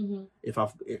going on. If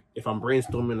I'm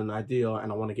brainstorming an idea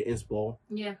and I want to get inspo.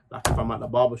 Yeah. Like, if I'm at the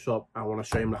barbershop, I want to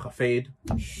show him, like, a fade.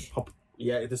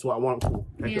 Yeah, this is what I want. Cool.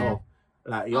 Take it off.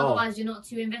 Like, yo. Otherwise, you're not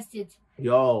too invested.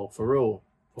 Yo, for real.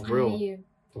 For real. I hear you.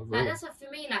 Like, that's like,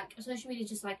 for me, like, social media is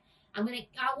just like, I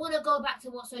want to go back to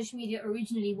what social media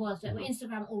originally was, like what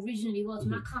Instagram originally was.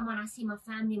 When I come on, I see my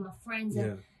family, my friends,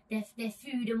 and their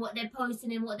food and what they're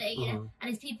posting and what they eat, and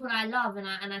it's people I love, and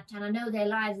I know their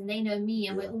lives and they know me,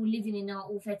 and we're all living in our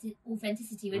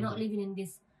authenticity. We're not living in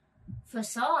this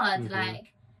facade,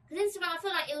 like. Because Instagram, I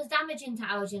feel like it was damaging to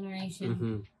our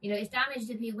generation. You know, it's damaged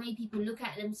the way people look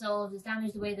at themselves. It's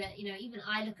damaged the way that, you know, even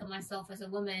I look at myself as a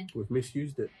woman. We've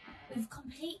misused it. We've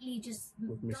completely just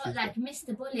missed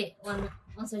the bullet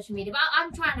on social media. But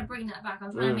I'm trying to bring that back.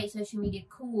 I'm trying to make social media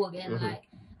cool again, like,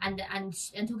 and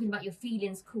talking about your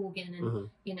feelings cool again, and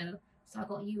you know. So I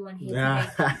got you on here today.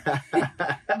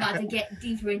 I'm about to get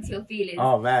deeper into your feelings.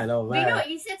 Oh man. But you know what?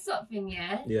 You said something,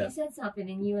 You said something,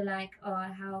 and you were like, oh,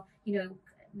 how, you know,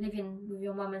 living with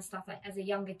your mum and stuff, like as a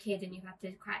younger kid, and you have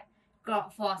to quite grow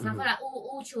up fast. And I feel like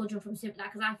all children from similar,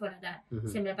 because I feel like that,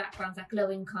 similar backgrounds, like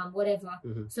low income, whatever,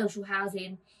 social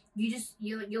housing, you're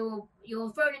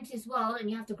thrown into this world and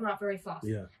you have to grow up very fast.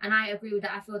 Yeah. And I agree with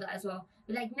that. I feel that as well.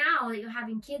 But like now that you're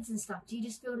having kids and stuff, do you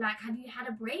just feel like, have you had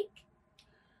a break?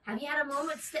 Have you had a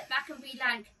moment to step back and be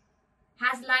like,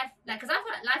 has life, like, because I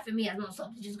feel like life for me has not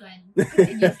stopped, to just going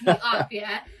continuously up,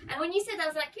 And when you said that, I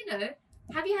was like, you know,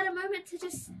 have you had a moment to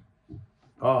just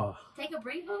take a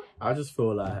breather? I just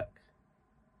feel like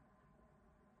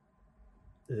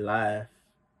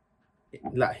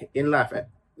in life,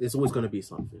 there's always going to be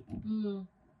something.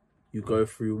 You go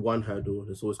through one hurdle,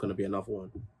 there's always going to be another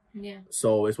one. Yeah.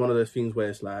 So it's one of those things where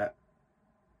it's like,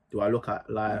 do I look at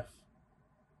life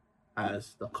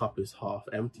as the cup is half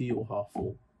empty or half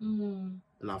full? And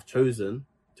I've chosen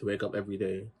to wake up every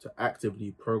day to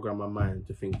actively program my mind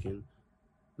to thinking,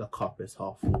 the cup is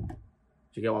half full. Do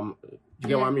you get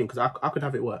what I mean? Because I could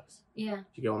have it worse. Yeah. Do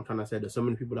you get what I'm trying to say? There's so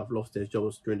many people that have lost their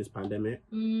jobs during this pandemic,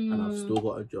 and I've still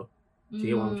got a job. Do you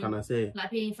get what I'm trying to say?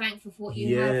 Like being thankful for what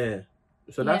you have.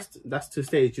 So that's to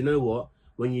say, do you know what?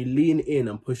 when you lean in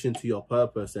and push into your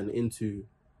purpose and into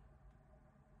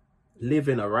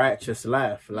living a righteous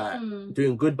life, like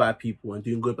doing good by people and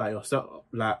doing good by yourself,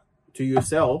 like to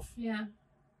yourself,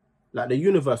 like the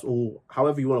universe, or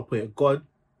however you want to put it, God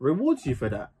rewards you for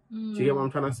that. Do you get what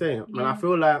I'm trying to say? And I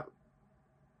feel like,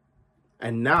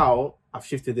 and now I've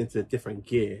shifted into a different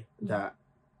gear that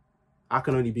I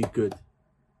can only be good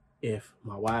if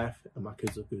my wife and my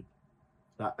kids are good.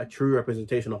 Like a true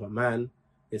representation of a man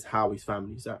is how his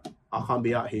family's at. I can't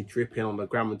be out here dripping on the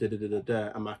gram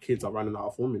and my kids are running out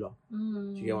of formula.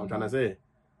 Do you get what I'm trying to say?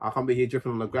 I can't be here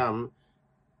dripping on the gram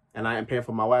and I ain't paying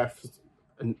for my wife's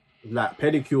like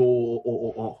pedicure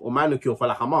or manicure for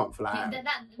like a month. Like,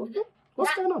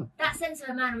 what's going on? That sense of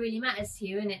a man really matters to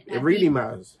you, innit? Like it really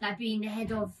matters. Like being the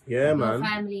head of your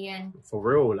family and... For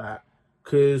real, like,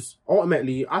 because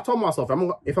ultimately, I told myself,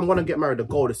 if I'm going to get married, the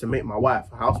goal is to make my wife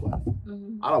a housewife.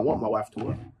 I don't want my wife to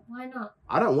work. Why not?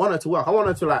 I don't want her to work. I want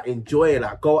her to, like, enjoy it,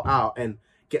 like, go out and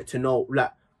get to know,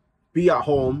 like, be at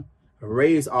home,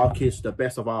 raise our kids to the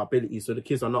best of our abilities so the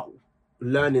kids are not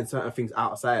learning certain things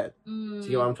outside. Do you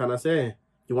get what I'm trying to say?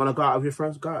 You want to go out with your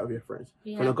friends? Go out with your friends.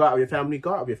 You want to go out with your family?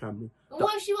 Go out with your family. But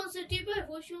what if she wants to do both?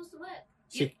 What if she wants to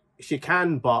work? She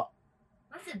can, but...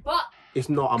 I said but. It's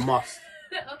not a must.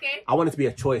 Okay. I want it to be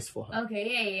a choice for her.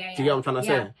 Okay, yeah. Do you get what I'm trying to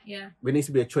say? Yeah. It needs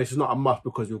to be a choice. It's not a must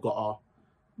because you've got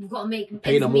to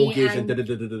pay the mortgage and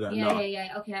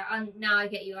Yeah. Okay, now I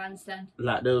get you. I understand.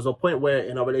 Like, there was a point where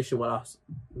in a relationship with us,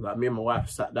 like, me and my wife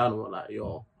sat down and were like,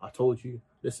 yo, I told you,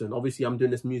 listen, obviously I'm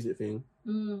doing this music thing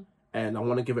and I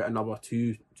want to give it another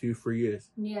 2-3 years.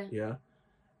 Yeah.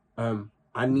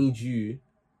 I need you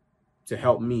to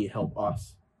help me help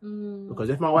us. Because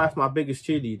if my wife's my biggest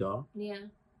cheerleader,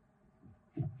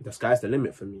 the sky's the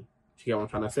limit for me. Do you get what I'm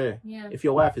trying to say? Yeah. If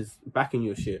your wife is backing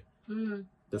your shit,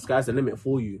 the sky's the limit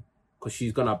for you. Because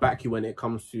she's going to back you when it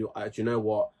comes to, do you know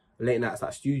what, late nights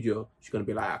at studio. She's going to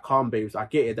be like, calm, babes. I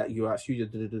get it that you're at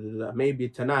studio. Maybe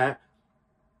tonight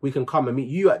we can come and meet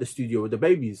you at the studio with the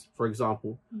babies, for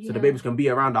example. So the babies can be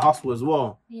around the hustle as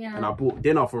well. Yeah. And I bought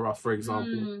dinner for us, for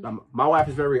example. Like, my wife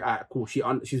is very cool.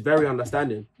 She's very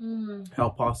understanding.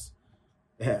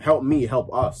 Help me,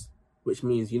 help us. Which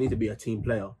means you need to be a team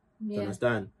player. To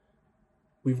understand?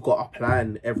 We've got a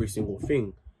plan every single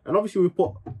thing. And obviously we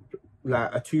put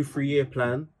like a 2-3 year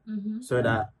plan so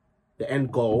that the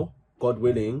end goal, God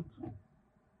willing,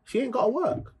 she ain't got to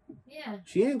work. Yeah.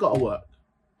 She ain't got to work.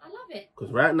 I love it.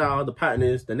 Because right now the pattern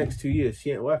is the next 2 years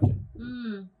she ain't working.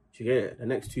 She get it? The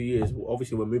next 2 years,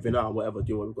 obviously we're moving out and whatever,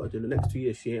 do what we've got to do. The next 2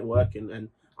 years she ain't working, and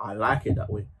I like it that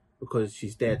way because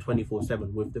she's there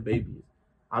 24/7 with the babies.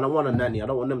 I don't want a nanny. I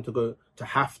don't want them to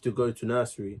have to go to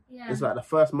nursery. Yeah. It's like the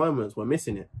first moments we're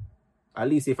missing it. At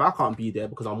least if I can't be there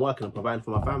because I'm working and providing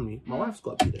for my family, my wife's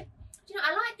got to be there. Do you know,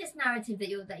 I like this narrative that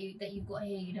you've got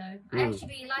here. You know, I actually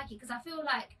really like it because I feel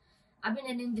like I've been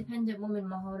an independent woman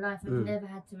my whole life. I've never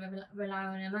had to rely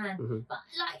on a man. But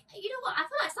like, you know what? I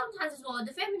feel like sometimes as well,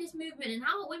 the feminist movement and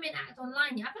how women act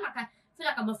online. I feel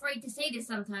like I'm afraid to say this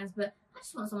sometimes, but I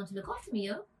just want someone to look after me,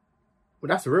 yo. Well,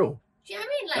 that's real. Do you know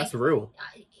what I mean? Like, that's real.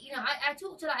 I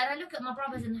talk to, like, and I look at my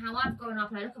brothers and how I've grown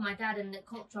up, and I look at my dad and the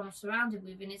culture I'm surrounded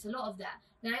with, and it's a lot of that.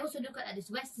 Then I also look at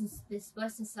this Western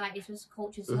society, this Western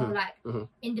culture, so like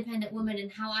independent woman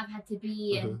and how I've had to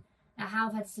be and how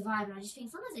I've had to survive. And I just think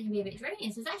sometimes it can be a bit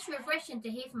draining. So it's actually refreshing to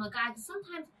hear from a guy, because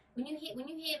sometimes when you hear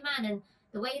a man and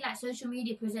the way like social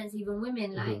media presents even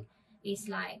women, like it's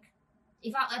like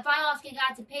if I ask a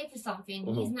guy to pay for something,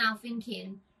 he's now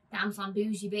thinking that I'm some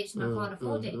bougie bitch and I can't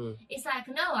afford it. It's like,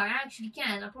 no, I actually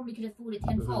can. I probably could afford it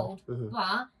tenfold.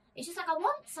 But it's just like, I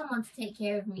want someone to take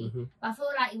care of me. But I feel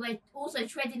like we're also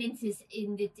treading into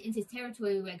this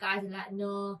territory where guys are like,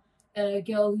 no, a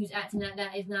girl who's acting like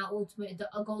that is now ultimate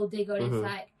a gold digger. And it's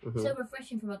like so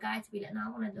refreshing from a guy to be like, no, I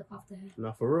want to look after her.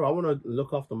 No, for real, I want to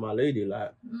look after my lady.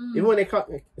 Like, even when they can't,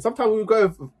 sometimes we go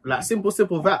with, like simple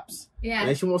vaps. Yeah.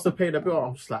 And she wants to pay the bill.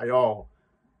 I'm just like, yo.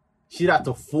 She'd have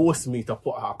to force me to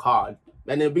put her card.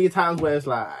 And there'll be times where it's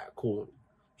like, cool.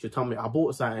 She'll tell me, I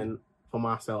bought something for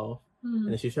myself. And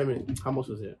then she'll show me, how much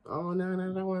was it? Oh, no,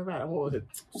 don't worry about it. What was it?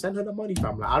 Send her the money,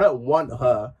 fam. Like, I don't want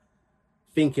her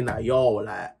thinking that, yo,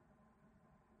 like,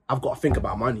 I've got to think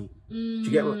about money. Do you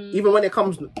get me? Even when it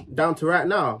comes down to right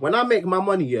now, when I make my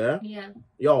money,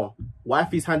 yo,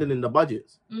 wifey's handling the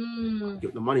budgets.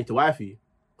 Give the money to wifey.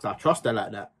 Because I trust her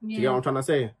like that. Do you get what I'm trying to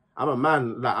say? I'm a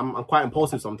man, like, I'm quite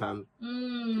impulsive sometimes.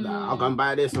 Like, I'll go and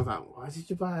buy this. I'm like, why did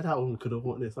you buy that one? Could have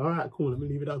bought this. All right, cool, let me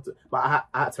leave it out. But I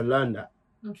had to learn that.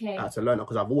 Okay. I had to learn that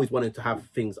because I've always wanted to have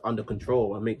things under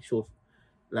control and make sure,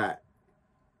 like,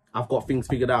 I've got things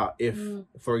figured out if,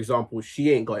 for example,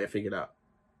 she ain't got it figured out.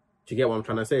 Do you get what I'm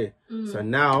trying to say? So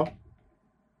now,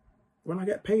 when I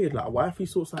get paid, like, wifey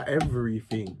sorts out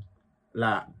everything.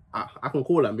 Like, I can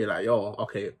call her and be like, yo,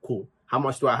 okay, cool. How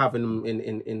much do I have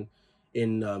in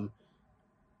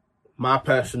my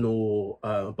personal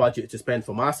budget to spend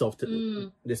for myself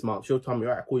this month? She'll tell me,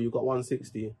 all right, cool, you got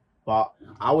 160. But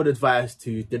I would advise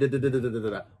to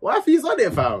wifey's on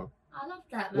it, fam. I love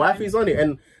that, man. Wifey's on it.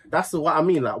 And that's what I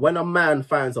mean. Like, when a man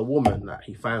finds a woman, like,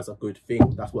 he finds a good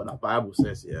thing. That's what the Bible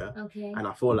says, yeah? Okay. And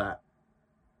I feel like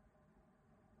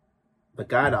the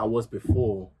guy that I was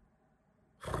before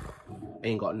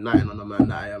ain't got nothing on the man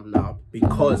that I am now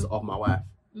because of my wife.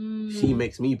 She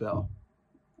makes me better.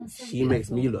 She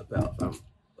makes me look better, fam.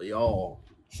 But yo.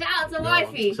 Shout out to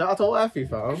wifey. Shout out to wifey,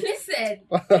 fam. Listen.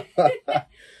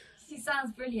 She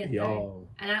sounds brilliant, though.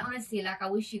 And I honestly, like, I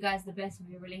wish you guys the best with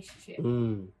your relationship.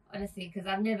 Honestly, because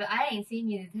I ain't seen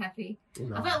you this happy.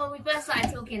 No. I felt when we first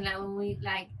started talking, like, when we,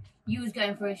 like, you was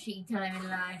going for a shitty time in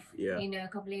life. Yeah. You know, a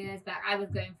couple of years back, I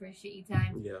was going for a shitty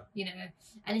time. Yeah. You know,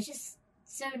 and it's just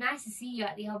so nice to see you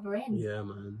at the other end. Yeah,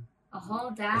 man. A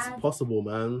whole dad. It's possible,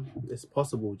 man. It's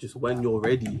possible, just when you're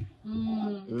ready.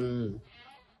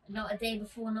 Not a day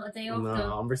before, not a day after.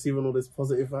 No, I'm receiving all this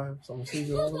positive vibes. I'm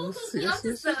receiving all this. I'm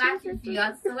just so happy for you,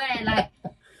 I swear. Like,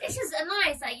 it's just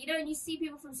nice, like, you know, and you see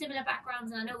people from similar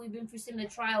backgrounds, and I know we've been through similar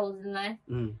trials in life,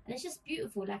 and it's just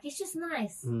beautiful. Like, it's just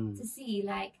nice to see,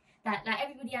 like, that, like,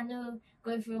 everybody I know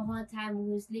going through a hard time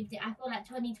who's lived it. I feel like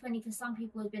 2020 for some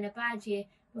people has been a bad year,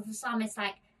 but for some it's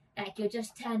like you're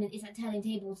just turning. It's like turning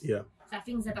tables. Yeah. It's like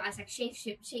things about, it's like shape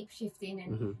shifting,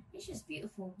 and it's just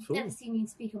beautiful. Sure. Never seen you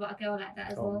speak about a girl like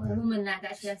that as well, a woman like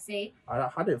that, should I say? I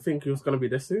didn't think it was gonna be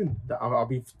this soon. That I'll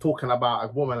be talking about a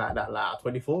woman like that, like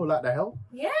 24, like the hell.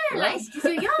 Yeah, like, because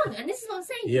you're young, and this is what I'm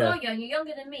saying. You are young. You're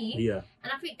younger than me. Yeah.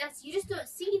 And I think that's, you just don't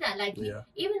see that. Like,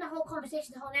 even the whole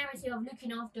conversation, the whole narrative of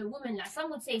looking after a woman. Like,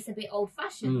 some would say it's a bit old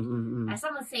fashioned. Like,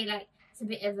 some would say like it's a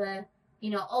bit of a, you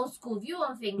know, old school view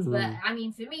on things. But I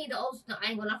mean, for me,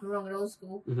 I ain't got nothing wrong with old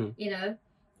school, you know.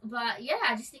 But yeah,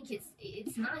 I just think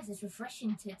it's nice. It's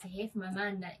refreshing to hear from a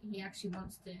man that he actually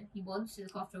wants to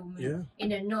look after a woman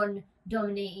in a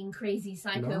non-dominating, crazy,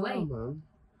 psycho way. Man.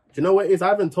 Do you know what it is? I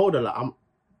haven't told her, like,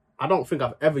 I don't think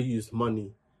I've ever used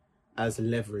money as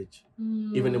leverage,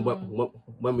 even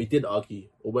when we did argue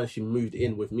or when she moved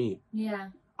in with me. Yeah.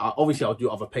 Obviously, I'll do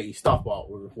other petty stuff, but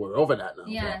we're over that now.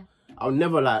 Yeah. But I'll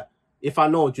never, like, if I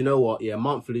know, do you know what? Yeah,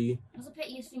 monthly. What's the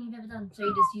pettiest thing you've ever done?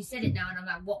 So you said it now, and I'm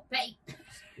like, what petty?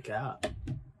 Get out.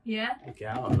 Yeah.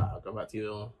 Get out. Like, I'll go back to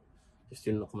your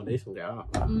student accommodation. Get out.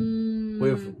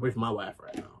 With my wife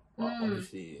right now. But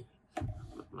obviously,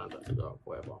 man got to go,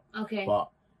 whatever. Okay. But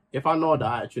if I know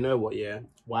that, do you know what? Yeah,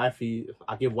 wifey.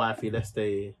 I give wifey, let's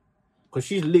say, because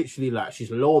she's literally like,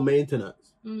 she's low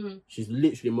maintenance. She's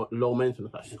literally low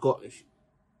maintenance. Like, she's got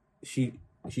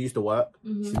she used to work.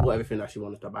 She's got everything that she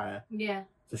wanted to buy. Yeah.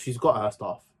 So she's got her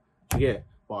stuff. Yeah.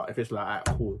 But if it's like, alright,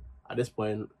 cool. At this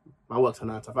point, my work's a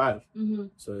 9 to 5.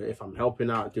 So if I'm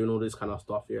helping out, doing all this kind of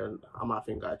stuff, yeah, I might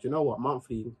think, like, you know what,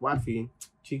 monthly, wifey,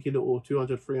 cheeky little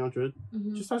 200, 300.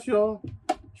 Just as if you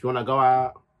want to go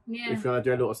out, if you want to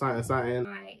do a little something.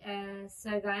 Alright,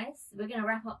 so guys, we're going to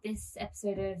wrap up this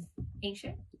episode of Ain't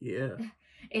Shit. Yeah.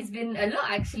 It's been a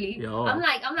lot, actually. Yo. I'm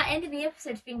like ending the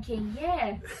episode thinking,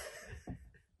 yeah.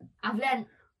 I've learned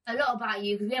a lot about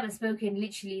you, because we haven't spoken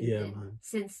literally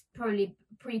since probably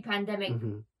pre-pandemic. I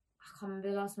can't remember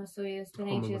the last time I saw you. It's been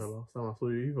ages. I can't remember the last time I saw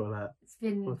you either. Like, it's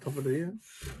been on top of the year.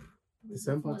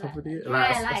 December, top of the year.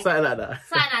 Like, something like that.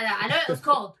 Something like that. I know it was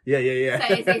cold. Yeah.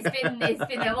 So it's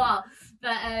been a while.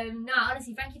 But no,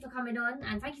 honestly, thank you for coming on,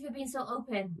 and thank you for being so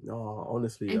open. No,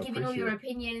 honestly, and giving all your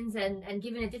opinions and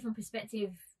giving a different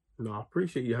perspective. No, I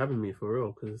appreciate you having me, for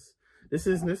real, because this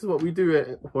is what we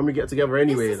do when we get together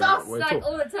anyway. This is us, like,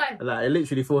 all the time. Like, it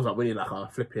literally feels like we need like a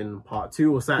flipping part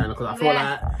 2 or something, because I feel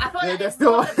like there's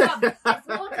still more to come.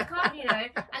 There's more to come, you know.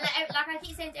 And like I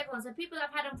keep saying to everyone, so people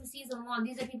I've had on for season 1,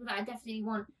 these are people that I definitely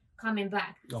want coming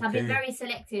back. So I've been very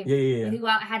selective with who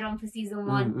I had on for season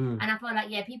 1, and I feel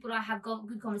like people I have got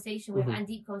good conversation with and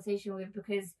deep conversation with,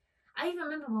 because I even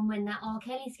remember when that R.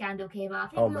 Kelly scandal came out. I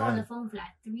think we were on the phone for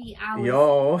like 3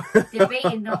 hours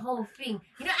debating the whole thing.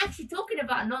 You're not actually talking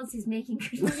about nonsense making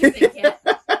good music, yeah?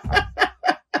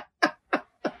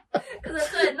 Because I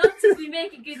thought nonsense be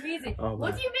making good music.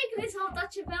 What do you make of this whole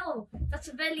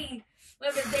Dutchabelli,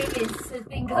 whatever his name is,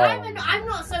 thing? Because I'm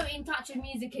not so in touch with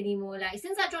music anymore. Like,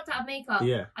 since I dropped out of makeup,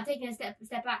 I've taken a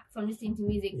step back from listening to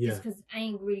music just because I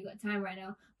ain't really got time right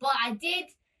now. But I did.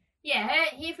 Yeah,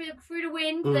 hear through the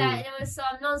wind that there was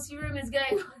some nasty rumours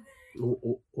going on.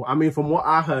 Well, I mean, from what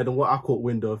I heard and what I caught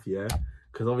wind of,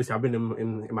 because obviously I've been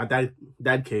in my dad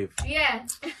cave. Yeah.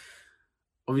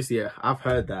 obviously, yeah, I've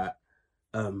heard that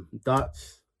Dutch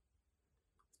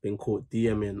been caught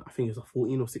DMing, I think it's a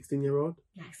 14 or 16-year-old.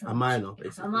 Yeah, so a minor,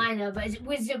 basically. A minor, but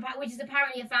which is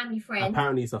apparently a family friend.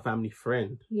 Apparently it's a family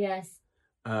friend. Yes.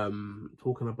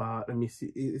 Talking about, let me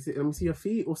see your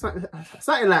feet or something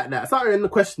like that. Something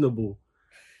questionable.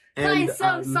 Something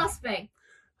so suspect.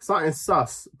 Something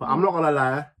sus, but I'm not gonna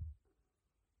lie.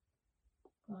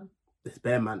 There's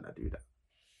bare man that do that.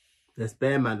 There's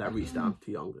bare man that reach down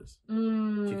to youngers.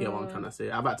 Do you get what I'm trying to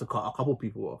say? I've had to cut a couple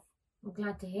people off. I'm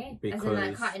glad to hear. Because... As in,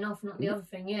 like, cutting off, not the other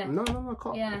thing, yeah. No,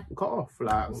 cut off.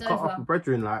 Like, cut off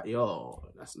brethren, like, yo,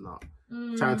 that's not.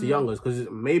 Chatting to youngers, because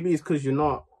maybe it's because you're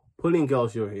not pulling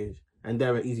girls your age, and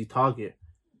they're an easy target.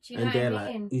 And they're,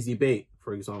 like, easy bait,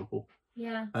 for example.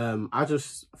 Yeah. I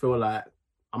just feel like,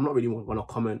 I'm not really going to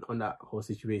comment on that whole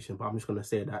situation, but I'm just going to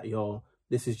say that, yo,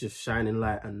 this is just shining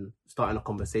light and starting a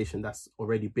conversation that's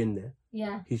already been there.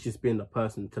 Yeah. He's just been the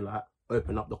person to, like,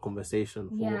 open up the conversation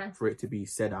for it to be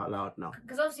said out loud now.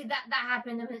 Because obviously that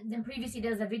happened. Then previously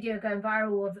there was a video going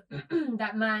viral of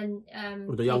that man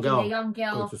with the young girl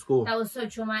going to school. That was so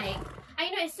traumatic. And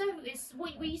you know, it's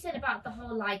what you said about the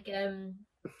whole like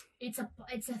it's a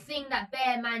thing that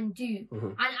bare men do.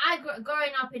 And I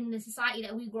growing up in the society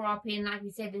that we grew up in, like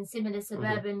we said, in similar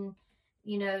suburban,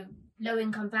 you know, low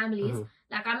income families.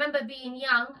 Like I remember being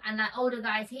young and like older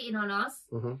guys hitting on us,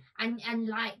 and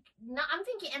like now I'm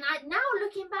thinking, and now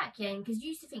looking back, yeah, because you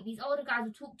used to think these older guys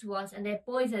would talk to us and their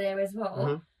boys are there as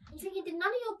well. I'm thinking, did none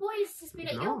of your boys just be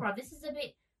like, yo, bro, this is a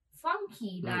bit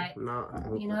funky, like,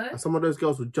 you know? And some of those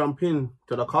girls would jump in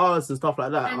to the cars and stuff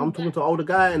like that. And I'm talking to an older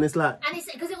guy, and it's like, and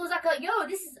it's because it was like a, yo,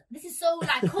 this is so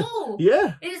like cool.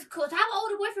 Yeah, it is cool to have an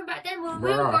older boyfriend back then when we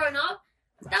were growing up.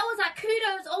 That was like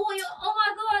kudos. Oh my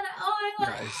god! Oh my god!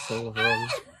 That is so wrong.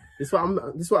 This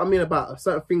is what I mean about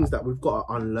certain things that we've got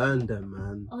to unlearn them,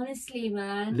 man. Honestly,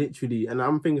 man. Literally, and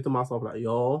I'm thinking to myself like,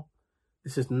 yo,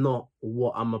 this is not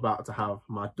what I'm about to have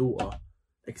my daughter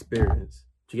experience.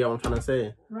 Do you get what I'm trying to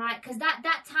say? Right, because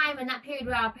that time and that period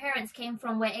where our parents came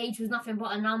from, where age was nothing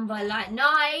but a number. Like,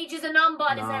 no, age is a number.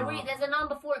 There's a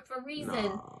number for it for a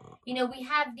reason. You know, we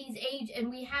have these age and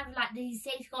we have like these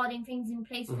safeguarding things in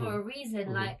place for a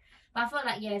reason. Like, but I felt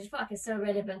like, yeah, I just felt like it's so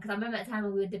relevant because I remember at the time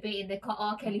when we were debating the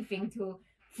R. Kelly thing for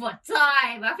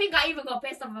time. I think I even got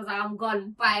pissed off. I was like, I'm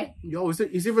gone, bye. Yo,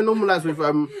 it's even normalised with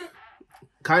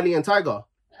Kylie and Tiger.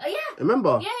 Yeah.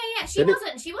 Remember? Yeah. She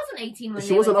wasn't 18 when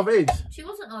she wasn't of age. She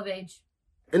wasn't of age.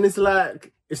 And it's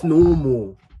like, it's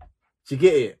normal. Do you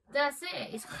get it? That's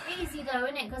it. It's crazy though,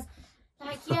 isn't it? Because,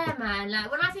 like, yeah, man. Like,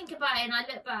 when I think about it and I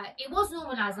look back, it was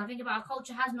normalised. I think about our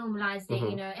culture has normalised it.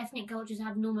 You know, ethnic cultures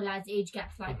have normalised age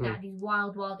gaps like that. These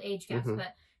wild age gaps.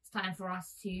 But it's time for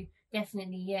us to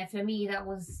definitely, yeah. For me, that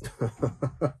was.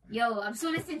 Yo, I'm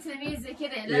still listening to the music,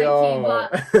 innit? Low-key,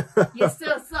 but you're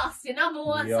still sus. You're number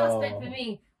one suspect for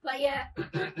me. But yeah.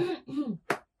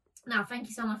 Now, thank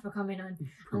you so much for coming on.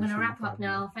 I'm going to wrap up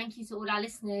now. Thank you to all our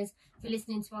listeners for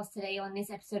listening to us today on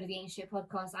this episode of the Ain't Shit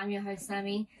Podcast. I'm your host,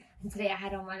 Sammee. And today I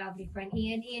had on my lovely friend,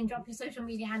 Ian. Ian, drop your social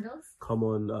media handles. Come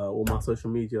on, all my social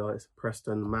media, it's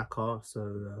Preston Macca.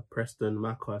 So Preston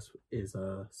Macca is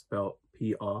spelled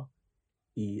PRESTON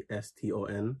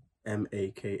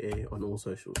MAKA on all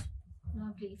socials.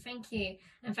 Lovely, thank you.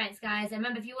 And thanks, guys. And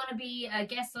remember, if you want to be a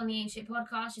guest on the Ain't Shit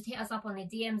Podcast, just hit us up on the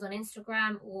DMs on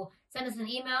Instagram or send us an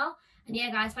email. And yeah,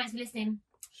 guys, thanks for listening.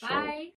 Bye.